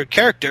defend her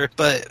character,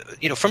 but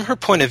from her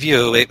point of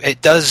view,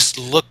 it does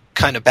look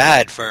kind of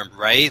bad for him,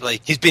 right?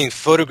 Like he's being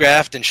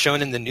photographed and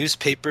shown in the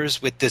newspapers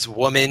with this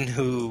woman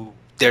who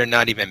they're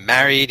not even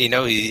married.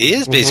 He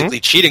is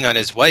basically cheating on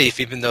his wife,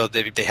 even though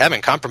they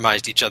haven't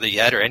compromised each other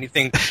yet or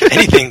anything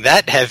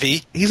that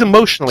heavy. He's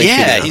emotionally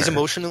cheating on he's her.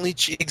 Emotionally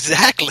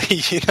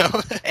exactly,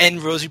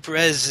 And Rosie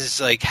Perez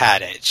is like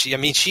had it.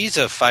 She's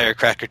a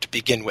firecracker to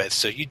begin with,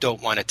 so you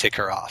don't want to tick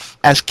her off.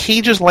 As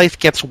Cage's life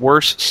gets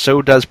worse,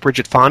 so does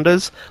Bridget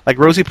Fonda's. Like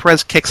Rosie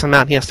Perez kicks him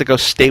out, and he has to go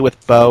stay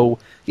with Bo.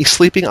 He's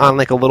sleeping on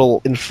like a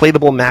little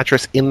inflatable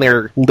mattress in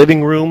their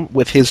living room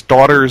with his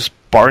daughter's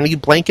Barney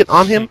blanket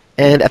on him,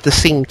 and at the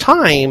same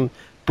time,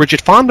 Bridget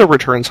Fonda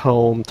returns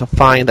home to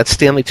find that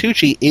Stanley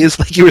Tucci is,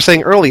 like you were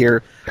saying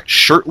earlier,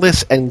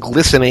 shirtless and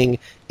glistening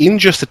in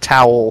just a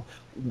towel,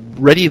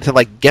 ready to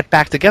like get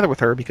back together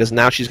with her because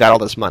now she's got all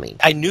this money.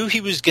 I knew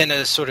he was going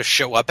to sort of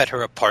show up at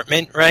her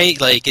apartment,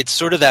 right? Like it's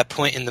sort of that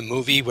point in the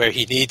movie where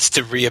he needs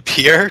to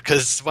reappear,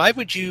 because why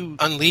would you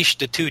unleash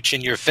the Tooch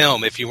in your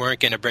film if you weren't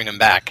going to bring him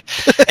back?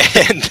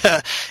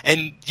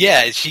 and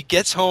yeah, she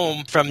gets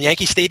home from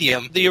Yankee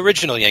Stadium, the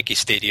original Yankee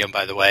Stadium,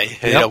 by the way,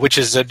 which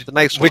is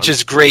which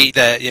is great.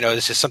 That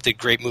this is something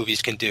great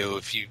movies can do.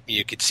 If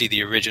you could see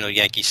the original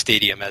Yankee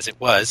Stadium as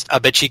it was,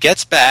 but she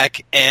gets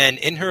back, and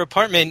in her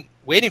apartment,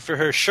 waiting for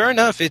her, sure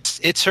enough,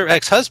 it's her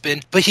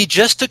ex-husband, but he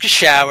just took a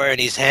shower and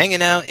he's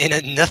hanging out in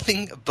a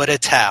nothing but a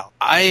towel.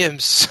 I am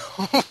so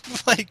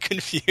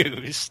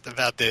confused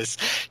about this.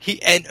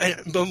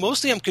 But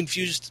mostly I'm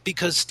confused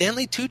because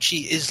Stanley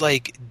Tucci is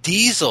like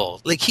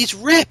Diesel, like he's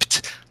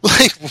ripped.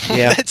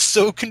 That's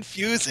so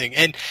confusing,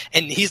 and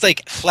he's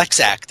like flex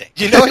acting.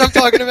 You know what I'm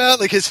talking about?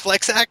 Like his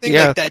flex acting,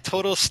 like that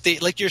total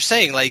state, like you're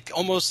saying, like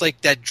almost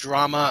like that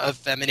drama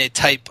effeminate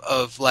type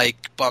of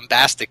like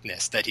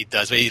bombasticness that he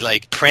does, where he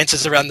like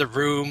prances around the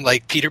room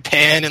like Peter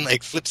Pan and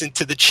like flips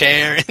into the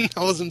chair and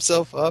holds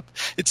himself up.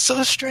 It's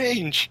so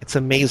strange. It's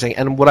amazing,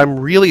 and what I'm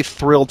really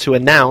thrilled to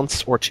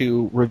announce or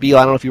to reveal,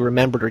 I don't know if you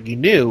remembered or you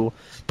knew,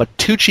 but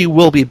Tucci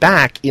will be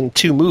back in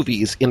 2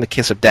 movies in The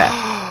Kiss of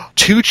Death.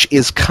 Tooch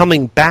is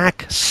coming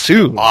back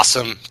soon.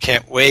 Awesome.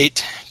 Can't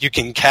wait. You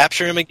can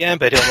capture him again,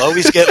 but he'll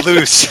always get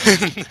loose.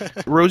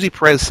 Rosie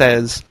Perez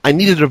says, I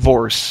need a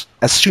divorce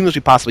as soon as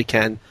we possibly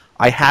can.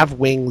 I have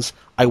wings.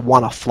 I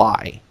want to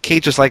fly.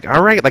 Cage is like,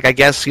 all right, like I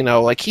guess,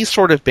 like he's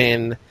sort of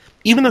been,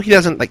 even though he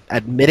doesn't like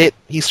admit it,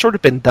 he's sort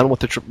of been done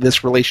with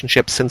this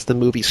relationship since the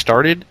movie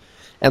started.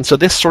 And so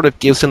this sort of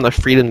gives him the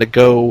freedom to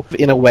go,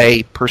 in a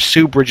way,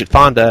 pursue Bridget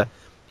Fonda,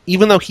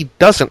 even though he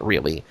doesn't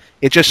really.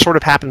 It just sort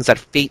of happens that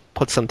fate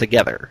puts them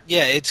together.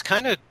 Yeah, it's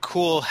kind of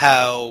cool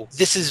how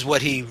this is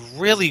what he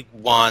really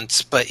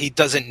wants, but he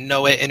doesn't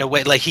know it in a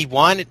way. Like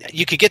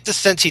you could get the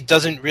sense he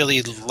doesn't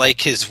really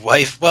like his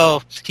wife.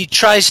 Well, he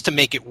tries to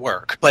make it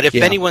work. But if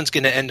anyone's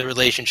going to end the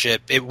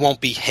relationship, it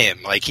won't be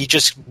him. Like he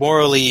just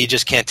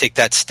can't take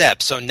that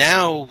step. So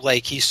now,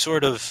 like, he's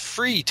sort of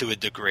free to a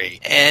degree.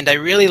 And I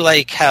really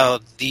like how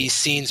these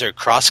scenes are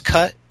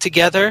cross-cut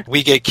together.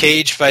 We get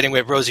Cage fighting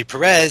with Rosie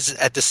Perez.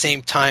 At the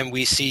same time,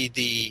 we see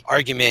the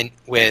argument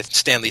with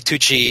Stanley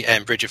Tucci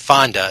and Bridget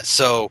Fonda.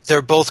 So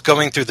they're both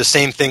going through the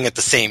same thing at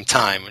the same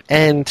time.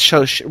 And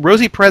so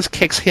Rosie Perez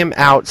kicks him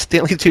out.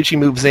 Stanley Tucci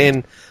moves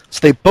in. So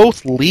they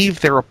both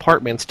leave their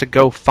apartments to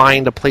go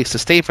find a place to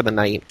stay for the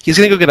night. He's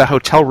going to go get a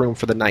hotel room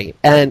for the night.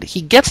 And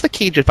he gets the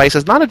Cage advice.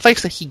 It's not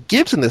advice that he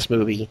gives in this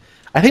movie.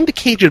 I think the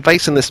Cage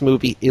advice in this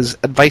movie is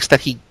advice that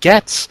he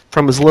gets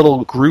from his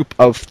little group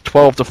of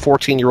 12 to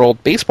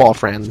 14-year-old baseball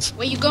friends.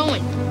 Where you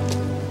going?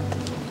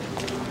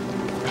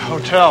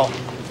 Hotel.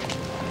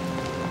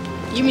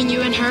 You mean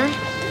you and her?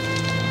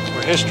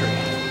 We're history.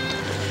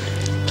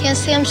 Can't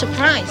say I'm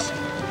surprised.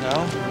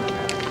 No?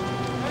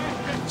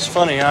 It's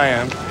funny, I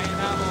am.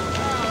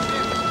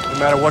 No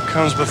matter what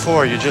comes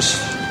before, you just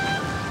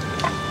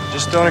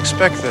don't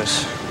expect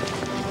this.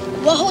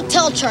 What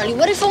hotel, Charlie?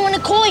 What if I want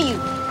to call you?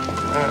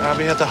 I'll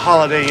be at the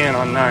Holiday Inn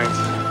on 9th.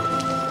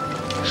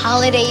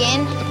 Holiday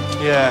Inn?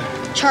 Yeah.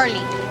 Charlie,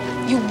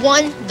 you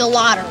won the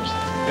lottery.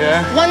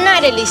 Yeah? One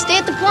night at least. Stay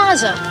at the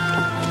plaza.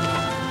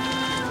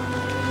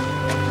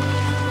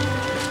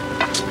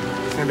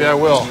 Maybe I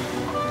will.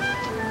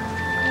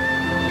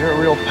 You're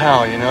a real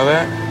pal, you know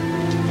that?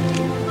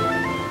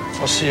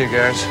 I'll see you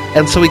guys.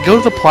 And so we go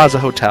to the Plaza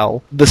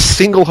Hotel, the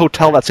single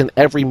hotel that's in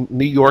every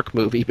New York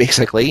movie,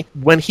 basically.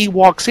 When he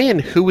walks in,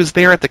 who is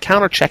there at the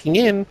counter checking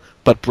in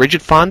but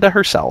Bridget Fonda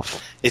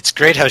herself? It's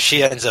great how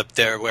she ends up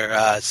there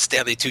where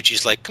Stanley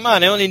Tucci's like, come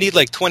on, I only need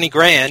like 20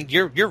 grand.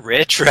 You're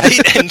rich,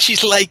 right? And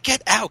she's like,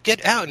 get out.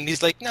 And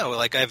he's like, no,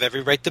 like I have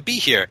every right to be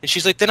here. And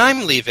she's like, then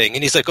I'm leaving.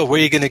 And he's like, oh, where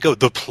are you going to go?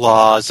 The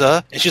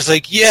Plaza? And she's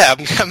like, yeah,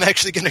 I'm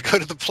actually going to go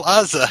to the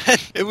Plaza.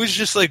 And it was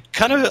just like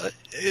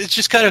it's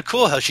just kind of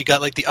cool how she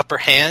got like the upper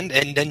hand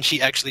and then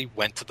she actually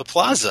went to the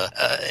Plaza.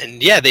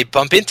 And yeah, they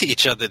bump into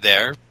each other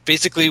there.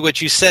 Basically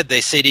what you said,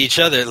 they say to each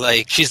other,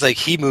 like, she's like,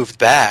 he moved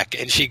back.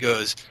 And she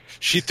goes,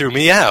 she threw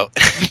me out.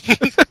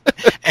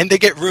 And they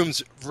get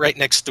rooms right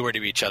next door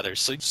to each other,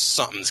 so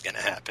something's going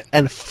to happen.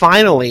 And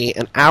finally,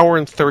 an hour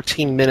and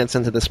 13 minutes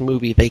into this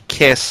movie, they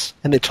kiss,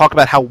 and they talk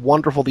about how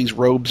wonderful these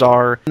robes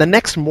are. And the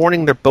next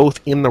morning, they're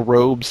both in the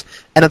robes,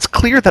 and it's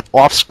clear that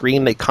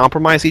off-screen they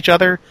compromise each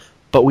other,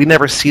 but we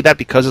never see that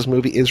because this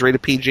movie is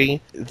rated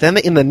PG. Then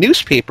in the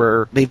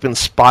newspaper, they've been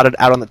spotted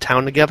out on the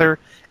town together,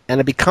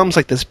 and it becomes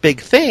like this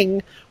big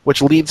thing,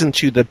 which leads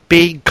into the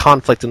big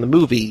conflict in the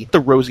movie,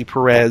 the Rosie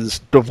Perez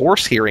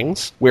divorce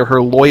hearings, where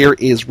her lawyer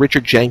is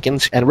Richard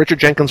Jenkins, and Richard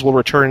Jenkins will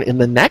return in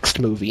the next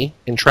movie,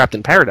 Entrapped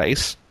in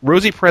Paradise.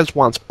 Rosie Perez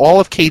wants all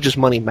of Cage's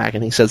money back,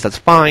 and he says that's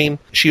fine.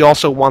 She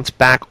also wants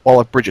back all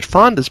of Bridget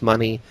Fonda's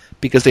money,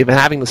 because they've been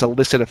having this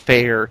illicit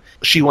affair.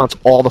 She wants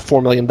all the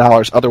 $4 million,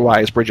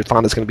 otherwise Bridget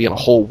Fonda's going to be in a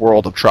whole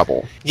world of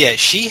trouble. Yeah,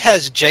 she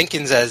has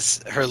Jenkins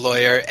as her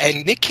lawyer,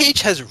 and Nick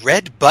Cage has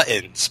Red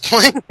Buttons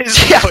playing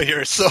his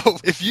lawyer. So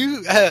if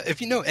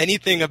you know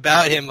anything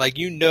about him, like,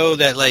 you know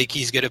that like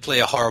he's going to play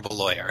a horrible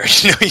lawyer.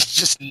 You know, he's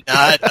just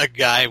not a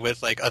guy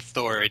with like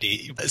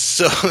authority.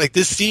 So like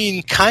this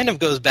scene kind of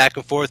goes back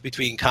and forth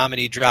between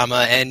comedy,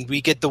 drama, and we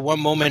get the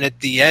one moment at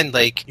the end,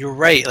 like, you're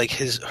right, like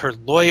her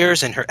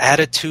lawyers and her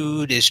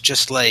attitude is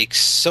just like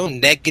so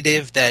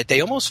negative that they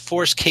almost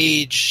force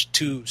Cage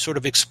to sort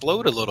of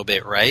explode a little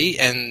bit, right?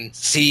 And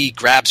she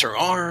grabs her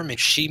arm and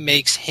she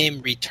makes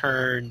him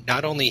return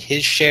not only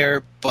his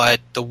share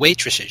but the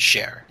waitress's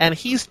share. And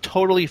he's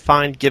totally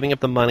fine giving up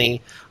the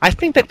money. I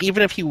think that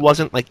even if he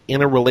wasn't like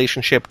in a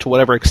relationship, to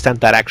whatever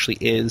extent that actually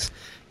is,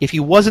 if he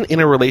wasn't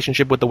in a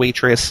relationship with the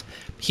waitress,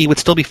 he would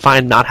still be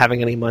fine not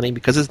having any money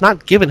because it's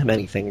not given him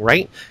anything,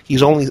 right?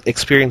 He's only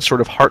experienced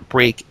sort of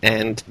heartbreak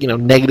and, you know,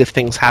 negative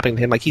things happening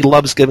to him. Like, he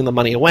loves giving the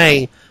money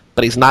away,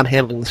 but he's not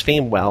handling this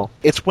fame well.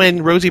 It's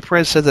when Rosie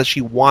Perez says that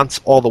she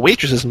wants all the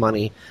waitress's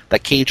money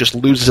that Cage just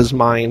loses his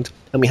mind,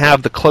 and we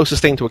have the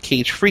closest thing to a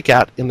Cage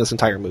freakout in this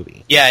entire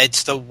movie. Yeah,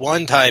 it's the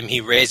one time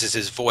he raises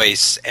his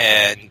voice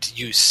and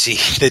you see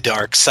the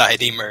dark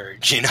side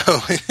emerge, you know?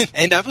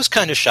 And I was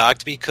kind of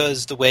shocked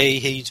because the way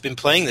he's been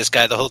playing this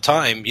guy the whole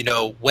time, you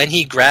know, when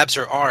he grabs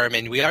her arm,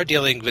 and we are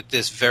dealing with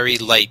this very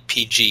light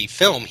PG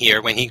film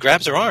here, when he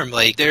grabs her arm,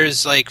 like,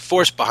 there's like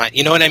force behind,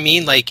 you know what I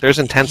mean? Like, there's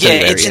intensity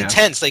there, it's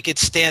intense. Like, it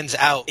stands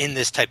out in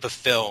this type of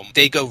film.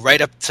 They go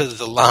right up to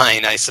the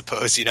line, I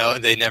suppose, you know,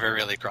 and they never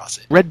really cross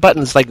it. Red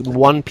Button's like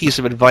one piece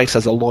of advice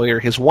as a lawyer.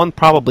 His one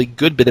probably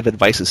good bit of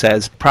advice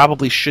says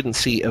probably shouldn't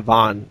see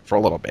Yvonne for a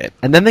little bit.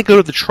 And then they go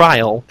to the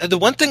trial. The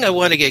one thing I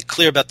want to get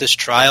clear about this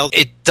trial,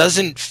 it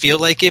doesn't feel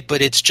like it,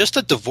 but it's just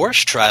a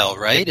divorce trial,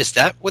 right? Is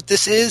that what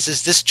this is?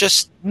 Is this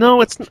just...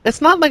 No,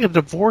 it's not like a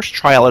divorce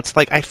trial. It's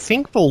like, I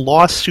think the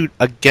lawsuit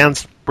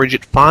against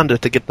Bridget Fonda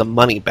to get the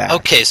money back.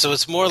 Okay, so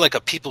it's more like a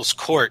people's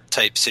court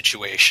type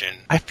situation.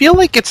 I feel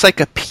like it's like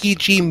a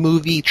PG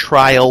movie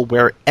trial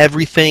where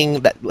everything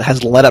that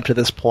has led up to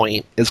this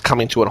point is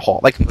coming to a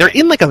halt. Like, they're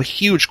in like a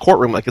huge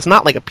courtroom. Like, it's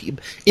not like it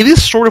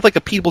is sort of like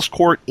a people's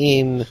court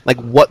in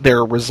like what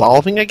they're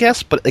resolving, I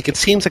guess, but like it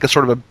seems like a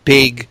sort of a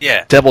big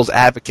devil's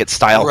advocate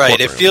style right,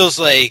 courtroom.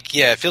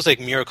 It feels like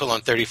Miracle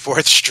on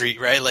 34th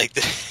Street, right? Like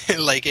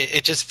like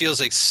it just feels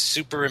like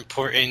super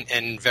important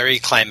and very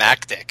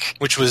climactic,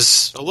 which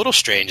was a little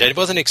strange. I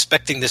wasn't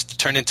expecting this to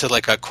turn into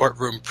like a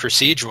courtroom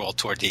procedural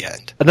toward the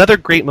end. Another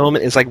great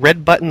moment is like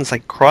Red Button's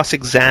like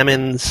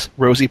cross-examines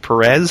Rosie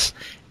Perez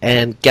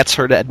and gets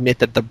her to admit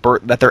that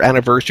that their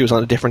anniversary was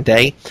on a different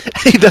day.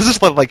 He does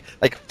this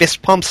like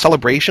fist pump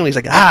celebration. He's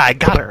like, I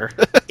got her.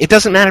 It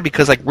doesn't matter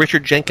because like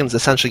Richard Jenkins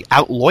essentially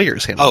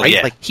out-lawyers him, right?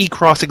 Yeah. Like, he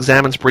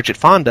cross-examines Bridget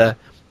Fonda,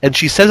 and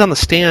she says on the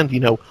stand,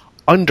 you know,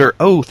 under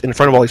oath in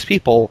front of all these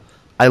people,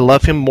 I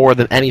love him more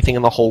than anything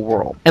in the whole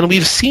world. And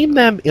we've seen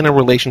them in a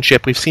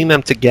relationship, we've seen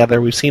them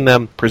together, we've seen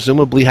them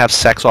presumably have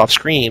sex off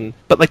screen,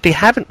 but like they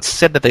haven't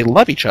said that they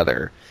love each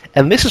other.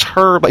 And this is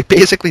her like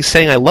basically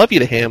saying I love you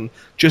to him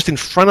just in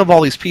front of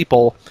all these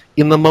people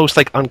in the most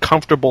like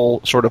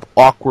uncomfortable, sort of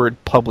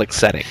awkward public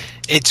setting.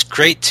 It's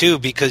great too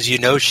because you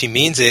know she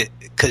means it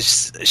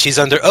because she's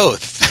under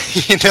oath.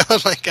 You know,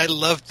 like I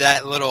love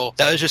that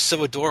that was just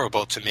so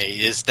adorable to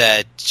me, is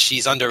that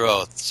she's under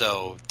oath.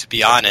 So to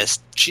be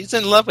honest, she's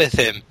in love with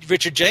him.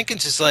 Richard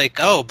Jenkins is like,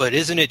 oh, but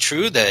isn't it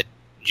true that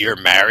you're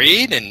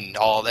married and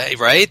all that,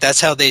 right?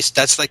 That's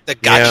like the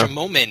gotcha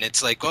moment.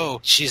 It's like, oh,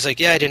 she's like,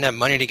 yeah, I didn't have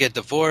money to get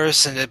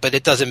divorced, but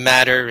it doesn't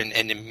matter.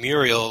 And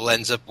Muriel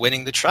ends up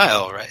winning the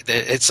trial, right?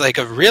 It's like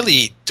a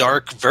really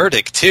dark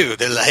verdict too.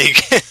 They're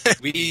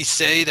like, we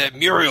say that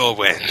Muriel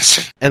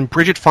wins. And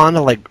Bridget Fonda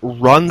like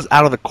runs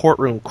out of the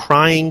courtroom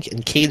crying,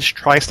 and Cage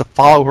tries to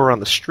follow her on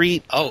the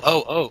street.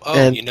 Oh.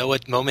 And you know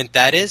what moment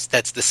that is?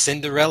 That's the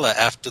Cinderella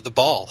after the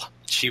ball.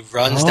 She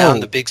runs down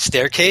the big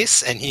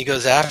staircase, and he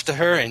goes after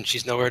her, and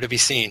she's nowhere to be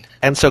seen.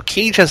 And so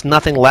Cage has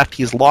nothing left.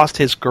 He's lost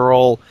his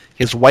girl.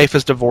 His wife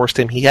has divorced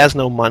him. He has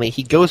no money.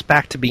 He goes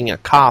back to being a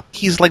cop.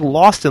 He's like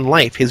lost in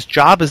life. His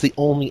job is the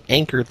only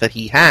anchor that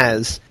he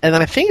has. And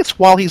then I think it's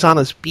while he's on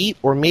his beat,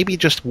 or maybe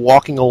just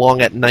walking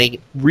along at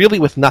night, really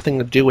with nothing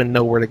to do and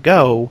nowhere to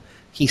go,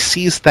 he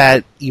sees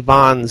that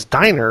Yvonne's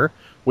diner,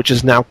 which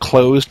is now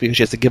closed because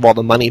she has to give all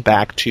the money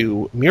back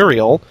to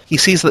Muriel. He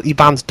sees that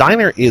Yvonne's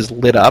diner is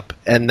lit up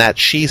and that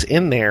she's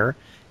in there,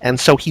 and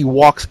so he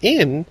walks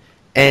in,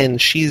 and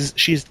she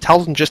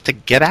tells him just to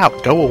get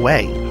out, go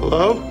away.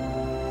 Hello?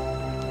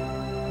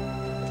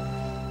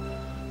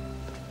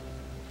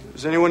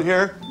 Is anyone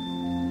here?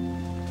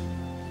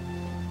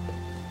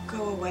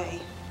 Go away.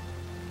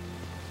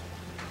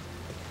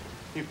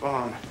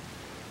 Yvonne.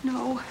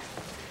 No,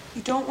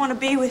 you don't want to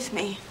be with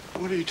me.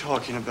 What are you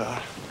talking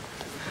about?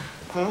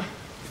 Huh?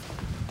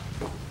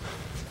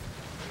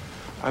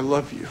 I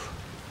love you.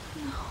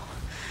 No.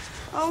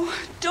 Oh,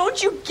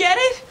 don't you get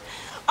it?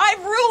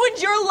 I've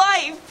ruined your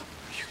life.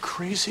 Are you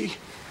crazy?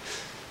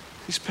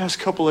 These past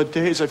couple of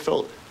days, I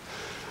felt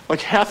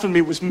like half of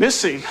me was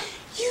missing.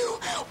 You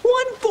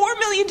won $4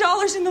 million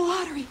in the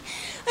lottery.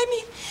 I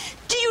mean,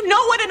 do you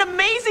know what an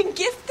amazing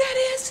gift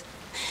that is?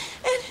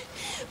 And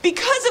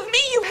because of me,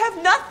 you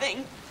have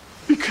nothing.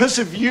 Because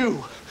of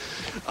you,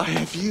 I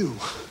have you.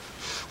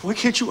 Why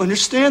can't you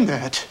understand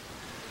that?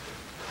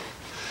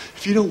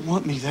 If you don't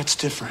want me, that's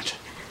different.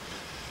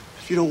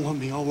 If you don't want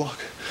me, I'll walk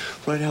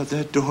right out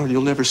that door and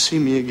you'll never see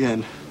me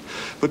again.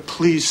 But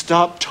please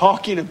stop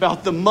talking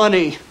about the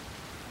money.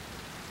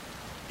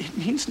 It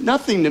means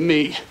nothing to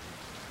me.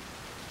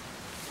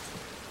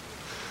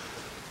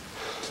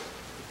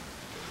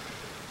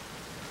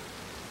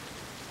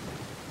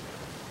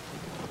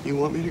 You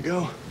want me to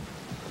go?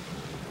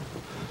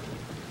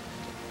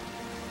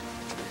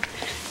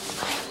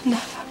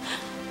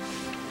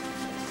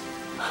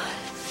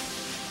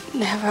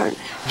 Never.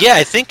 Yeah,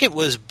 I think it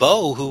was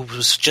Bo who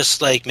was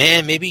just like,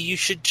 man, maybe you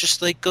should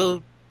just like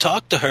go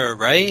talk to her,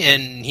 right?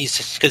 And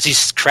because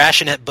he's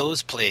crashing at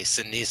Bo's place,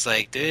 and he's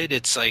like, dude,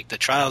 it's like the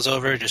trial's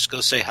over, just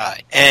go say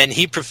hi. And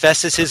he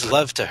professes his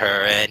love to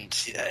her, and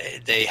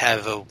they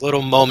have a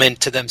little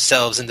moment to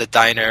themselves in the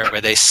diner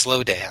where they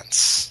slow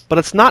dance. But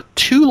it's not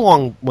too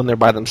long when they're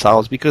by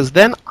themselves, because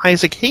then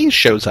Isaac Hayes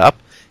shows up,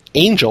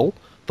 Angel,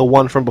 the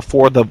one from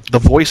before, the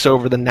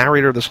voiceover, the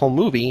narrator of this whole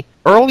movie.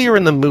 Earlier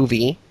in the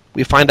movie,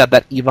 we find out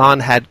that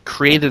Yvonne had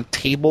created a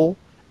table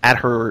at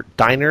her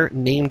diner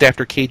named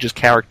after Cage's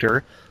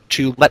character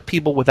to let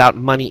people without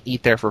money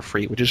eat there for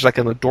free, which is like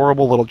an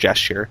adorable little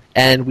gesture.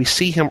 And we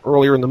see him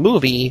earlier in the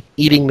movie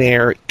eating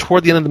there.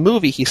 Toward the end of the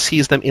movie, he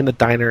sees them in the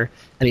diner,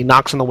 and he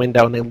knocks on the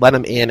window, and they let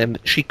him in, and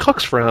she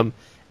cooks for him,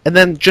 and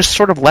then just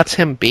sort of lets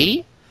him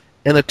be.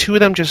 And the two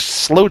of them just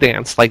slow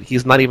dance like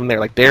he's not even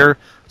there. Like they're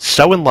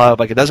so in love.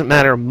 Like it doesn't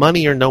matter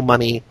money or no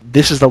money.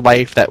 This is the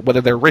life that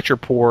whether they're rich or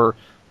poor,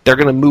 they're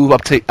going to move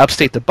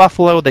upstate to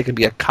Buffalo. They can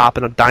be a cop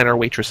and a diner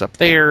waitress up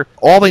there.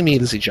 All they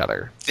need is each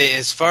other.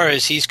 As far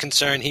as he's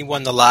concerned, he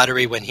won the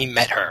lottery when he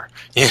met her.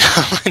 You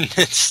know, and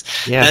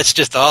that's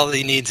just all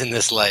he needs in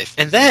this life.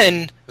 And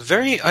then, a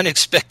very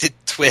unexpected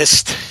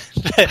twist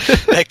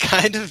that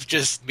kind of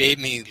just made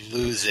me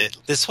lose it.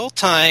 This whole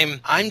time,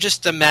 I'm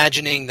just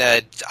imagining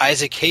that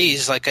Isaac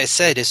Hayes, like I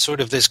said, is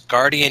sort of this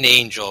guardian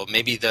angel,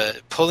 maybe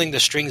pulling the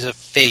strings of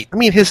fate. I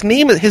mean, his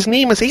name is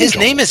Angel. His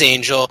name is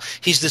Angel.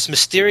 He's this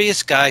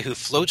mysterious guy who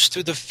floats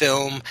through the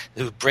film,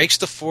 who breaks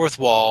the fourth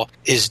wall,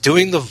 is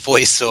doing the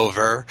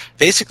voiceover.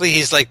 Basically,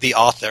 he's like the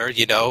author,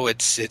 you know,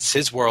 it's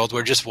his world,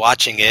 we're just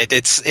watching it.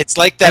 It's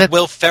like that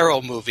Will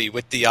Ferrell movie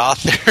with the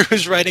author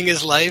who's writing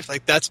his life,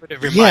 like that's what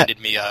it reminded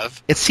me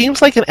of. It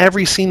seems like in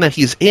every scene that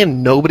he's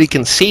in, nobody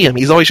can see him.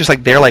 He's always just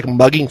like there like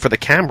mugging for the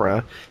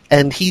camera,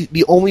 and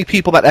the only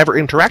people that ever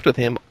interact with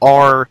him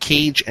are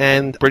Cage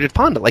and Bridget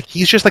Fonda. Like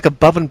he's just like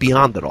above and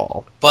beyond it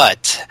all.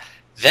 But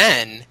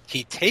then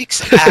he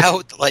takes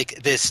out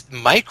like this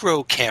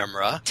micro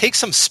camera, takes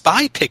some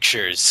spy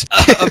pictures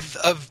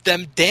of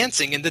them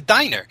dancing in the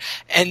diner.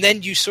 And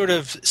then you sort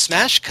of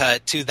smash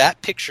cut to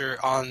that picture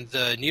on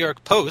the New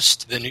York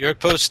Post. The New York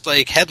Post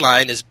like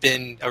headline has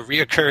been a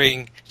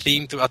reoccurring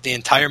theme throughout the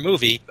entire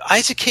movie.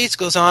 Isaac Hayes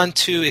goes on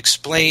to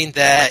explain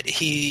that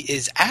he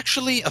is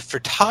actually a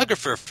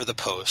photographer for the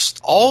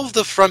Post. All of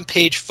the front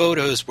page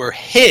photos were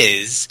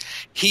his.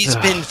 He's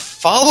been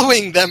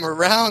following them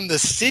around the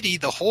city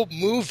the whole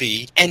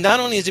movie. And not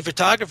only is he a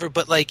photographer,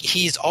 but like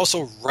he's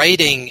also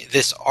writing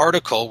this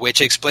article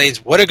which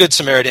explains what a good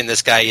Samaritan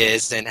this guy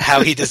is and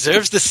how he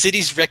deserves the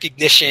city's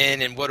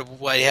recognition and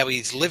how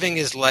he's living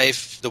his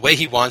life the way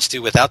he wants to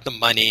without the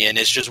money, and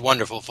it's just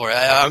wonderful for it.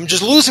 I'm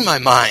just losing my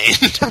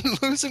mind. I'm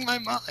losing my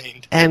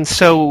mind. And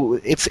so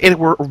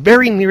we're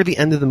very near the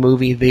end of the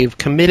movie. They've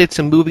committed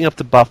to moving up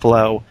to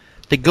Buffalo.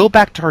 They go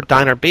back to her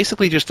diner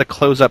basically just to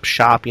close up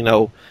shop,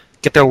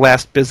 get their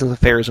last business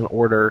affairs in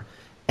order.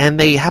 And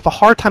they have a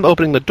hard time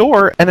opening the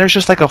door, and there's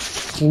just like a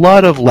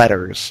flood of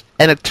letters.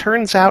 And it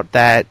turns out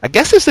that, I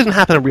guess this didn't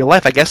happen in real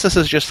life, I guess this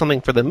is just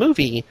something for the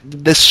movie.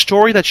 This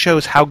story that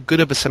shows how good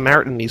of a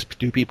Samaritan these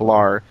two people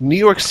are, New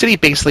York City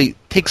basically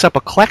takes up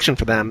a collection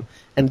for them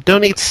and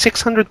donates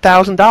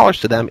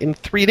 $600,000 to them in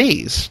 3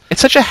 days.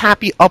 It's such a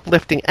happy,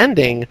 uplifting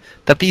ending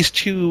that these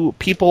two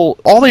people,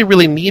 all they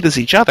really need is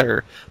each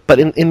other, but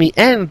in the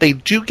end, they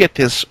do get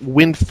this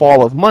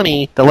windfall of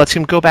money that lets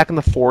him go back in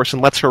the force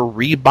and lets her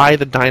re-buy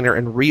the diner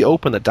and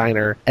reopen the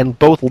diner, and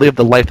both live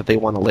the life that they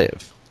want to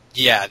live.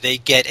 Yeah, they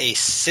get a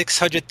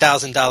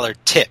 $600,000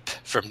 tip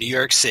from New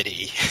York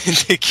City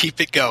to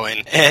keep it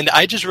going. And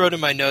I just wrote in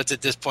my notes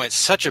at this point,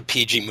 such a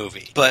PG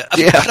movie. But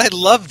I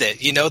loved it.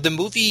 The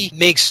movie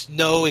makes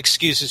no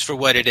excuses for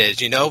what it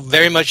is,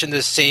 very much in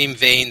the same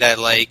vein that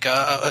like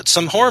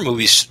some horror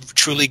movies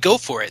truly go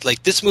for it.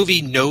 Like this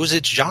movie knows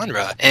its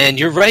genre. And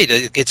you're right,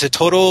 it's a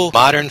total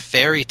modern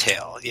fairy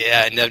tale.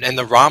 Yeah, and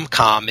the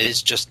rom-com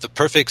is just the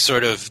perfect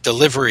sort of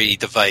delivery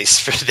device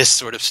for this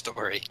sort of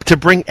story. To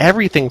bring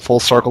everything full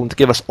circle and to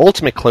give us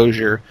ultimate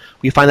closure,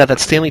 we find out that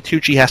Stanley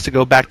Tucci has to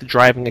go back to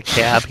driving a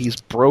cab. He's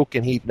broke,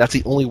 and that's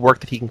the only work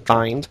that he can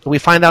find. And we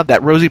find out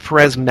that Rosie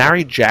Perez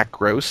married Jack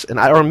Gross,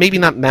 or maybe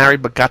not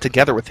married, but got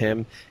together with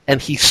him, and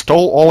he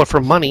stole all of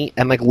her money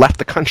and left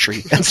the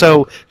country. And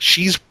so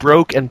she's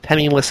broke and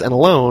penniless and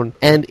alone,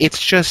 and it's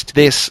just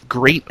this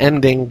great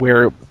ending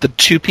where the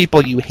two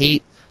people you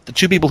hate, the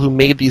two people who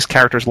made these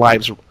characters'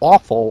 lives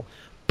awful,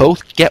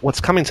 both get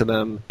what's coming to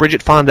them.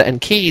 Bridget Fonda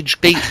and Cage,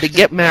 they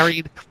get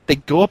married, they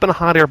go up in a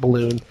hot air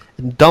balloon,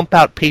 and dump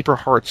out paper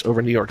hearts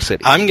over New York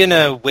City. I'm going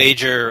to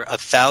wager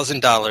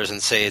 $1,000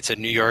 and say it's a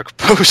New York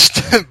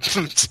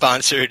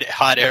Post-sponsored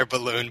hot air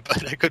balloon,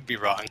 but I could be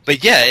wrong.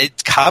 But yeah,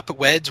 it's cop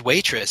weds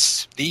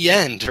waitress. The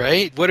end,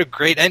 right? What a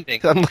great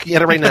ending. I'm looking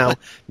at it right now.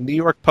 New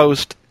York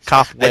Post,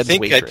 cop weds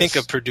waitress. I think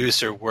a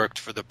producer worked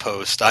for the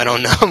Post. I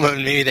don't know.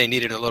 Maybe they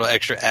needed a little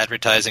extra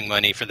advertising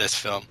money for this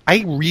film.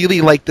 I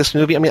really like this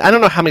movie. I mean, I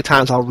don't know how many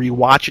times I'll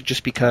rewatch it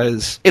just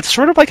because it's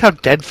sort of like how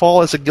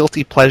Deadfall is a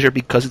guilty pleasure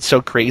because it's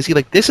so crazy.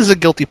 Like, this is a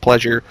guilty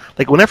pleasure.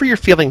 Like, whenever you're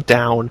feeling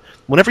down,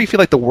 whenever you feel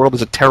like the world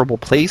is a terrible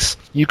place,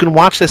 you can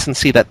watch this and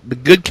see that the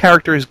good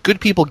characters,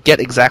 good people get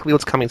exactly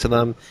what's coming to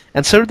them,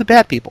 and so do the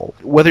bad people.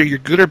 Whether you're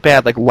good or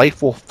bad, like,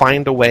 life will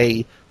find a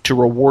way to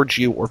reward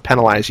you or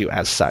penalize you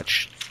as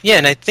such. Yeah,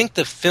 and I think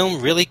the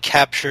film really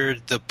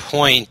captured the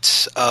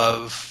point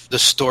of the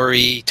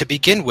story to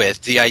begin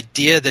with. The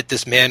idea that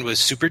this man was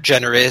super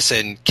generous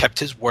and kept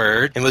his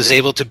word and was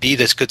able to be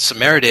this good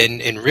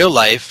Samaritan in real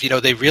life.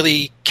 They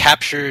really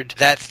captured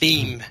that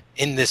theme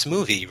in this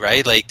movie,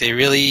 right? Like, they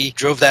really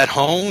drove that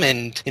home,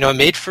 and it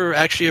made for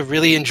actually a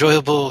really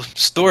enjoyable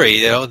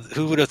story.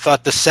 Who would have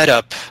thought the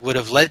setup would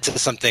have led to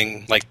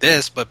something like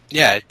this? But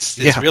yeah, it's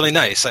really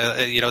nice.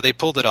 They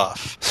pulled it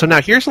off. So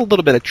now here's a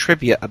little bit of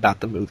trivia about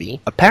the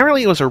movie.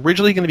 Apparently, it was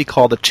originally going to be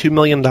called The $2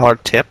 Million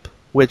Tip,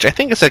 which I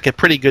think is like a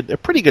pretty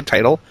good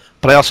title.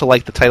 But I also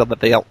like the title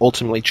that they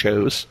ultimately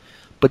chose.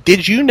 But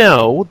did you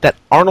know that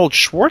Arnold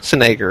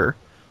Schwarzenegger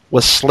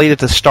was slated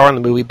to star in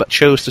the movie, but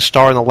chose to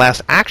star in The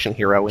Last Action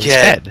Hero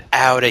instead? Get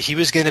out. He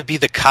was going to be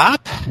the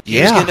cop?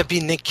 He was going to be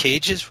Nick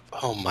Cage's?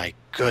 Oh my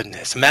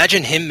goodness.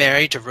 Imagine him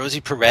married to Rosie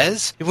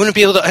Perez. You wouldn't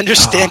be able to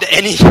understand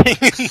anything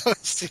in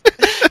those.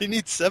 You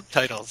need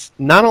subtitles.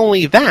 Not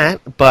only that,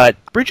 but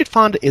Bridget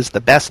Fonda is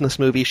the best in this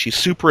movie. She's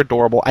super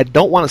adorable. I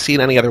don't want to see it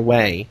any other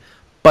way.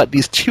 But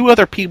these two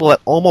other people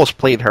that almost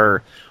played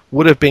her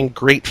would have been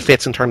great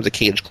fits in terms of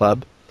Cage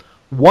Club.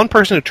 One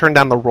person who turned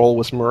down the role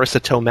was Marissa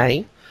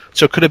Tomei.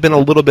 So it could have been a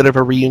little bit of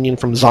a reunion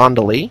from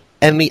Zonderlei.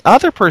 And the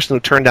other person who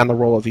turned down the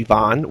role of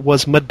Yvonne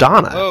was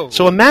Madonna. Oh.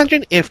 So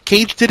imagine if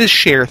Cage did his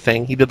Cher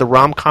thing, he did the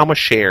rom-com with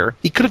Cher,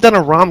 he could have done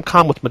a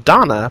rom-com with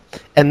Madonna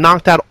and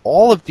knocked out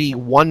all of the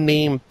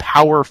one-name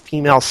power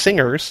female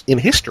singers in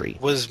history.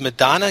 Was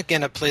Madonna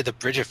going to play the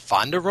Bridget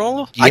Fonda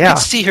role? Yeah. I could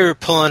see her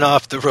pulling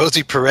off the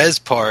Rosie Perez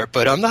part,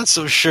 but I'm not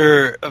so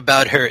sure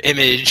about her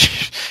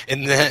image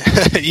in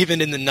the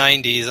even in the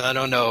 90s. I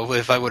don't know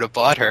if I would have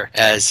bought her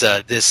as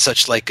this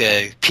such like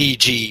a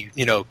PG,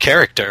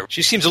 character.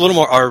 She seems a little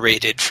more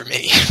R-rated for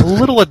me. A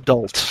little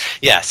adult.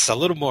 Yes, a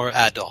little more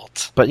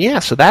adult. But yeah,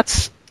 so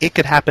that's It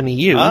Could Happen to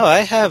You. Oh, I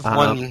have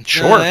one.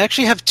 Sure. I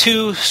actually have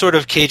two sort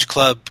of Cage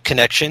Club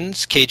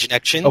connections.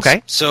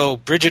 Okay. So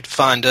Bridget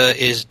Fonda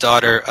is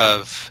daughter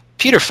of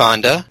Peter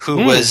Fonda,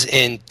 who was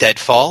in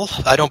Deadfall.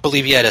 I don't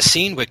believe he had a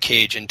scene with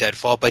Cage in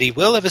Deadfall, but he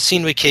will have a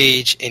scene with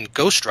Cage in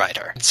Ghost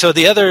Rider. So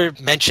the other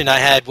mention I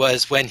had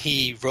was when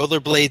he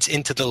rollerblades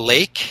into the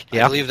lake.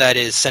 Yeah. I believe that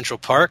is Central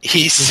Park.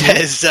 He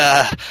says,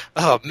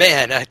 "Oh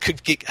man, I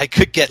could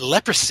get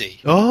leprosy."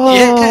 Oh,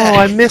 yeah.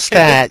 I missed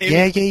that.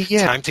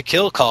 Yeah. Time to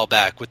Kill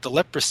callback with the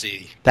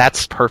leprosy.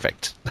 That's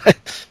perfect.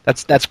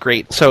 That's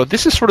great. So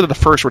this is sort of the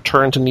first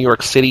return to New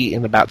York City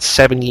in about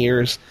 7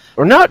 years.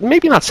 Or not,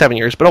 maybe not 7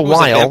 years, but a Was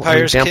it while.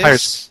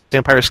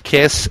 Vampire's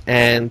Kiss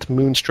and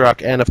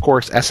Moonstruck and, of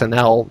course,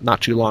 SNL not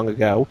too long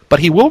ago. But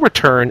he will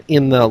return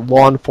in the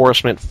law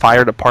enforcement,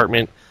 fire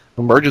department,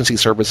 emergency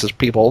services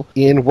people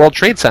in World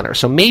Trade Center.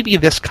 So maybe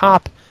this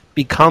cop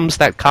becomes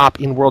that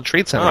cop in World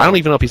Trade Center. I don't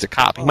even know if he's a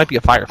cop. He might be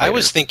a firefighter. I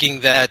was thinking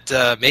that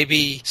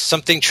maybe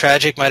something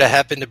tragic might have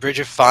happened to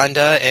Bridget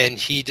Fonda, and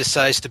he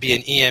decides to be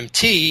an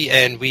EMT,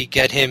 and we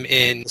get him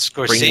in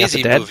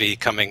Scorsese movie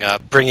coming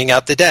up, Bringing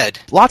Out the Dead.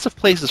 Lots of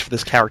places for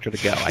this character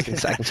to go. I can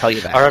tell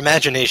you that. Our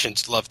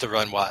imaginations love to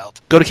run wild.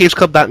 Go to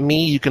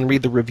cageclub.me. You can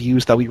read the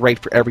reviews that we write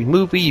for every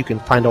movie. You can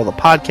find all the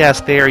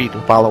podcasts there. You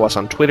can follow us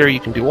on Twitter. You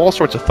can do all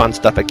sorts of fun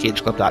stuff at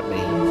cageclub.me.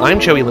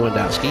 I'm Joey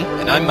Lewandowski.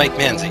 And I'm Mike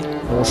Manzi.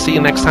 And we'll see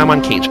you next time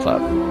on Cage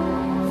Club.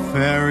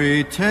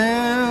 Fairy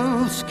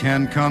tales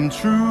can come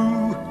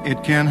true.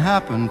 It can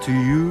happen to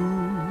you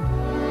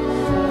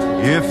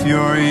if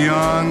you're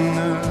young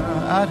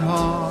at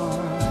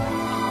heart.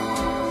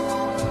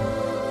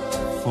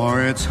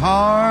 For it's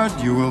hard,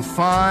 you will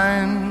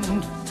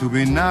find, to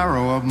be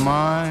narrow of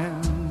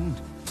mind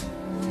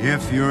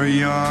if you're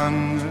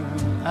young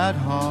at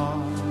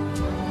heart.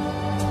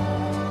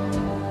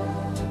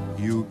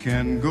 You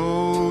can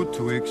go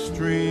to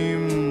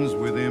extremes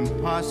with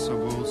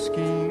impossible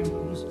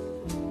schemes.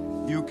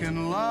 You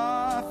can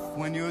laugh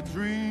when your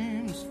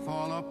dreams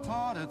fall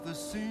apart at the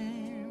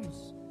seams.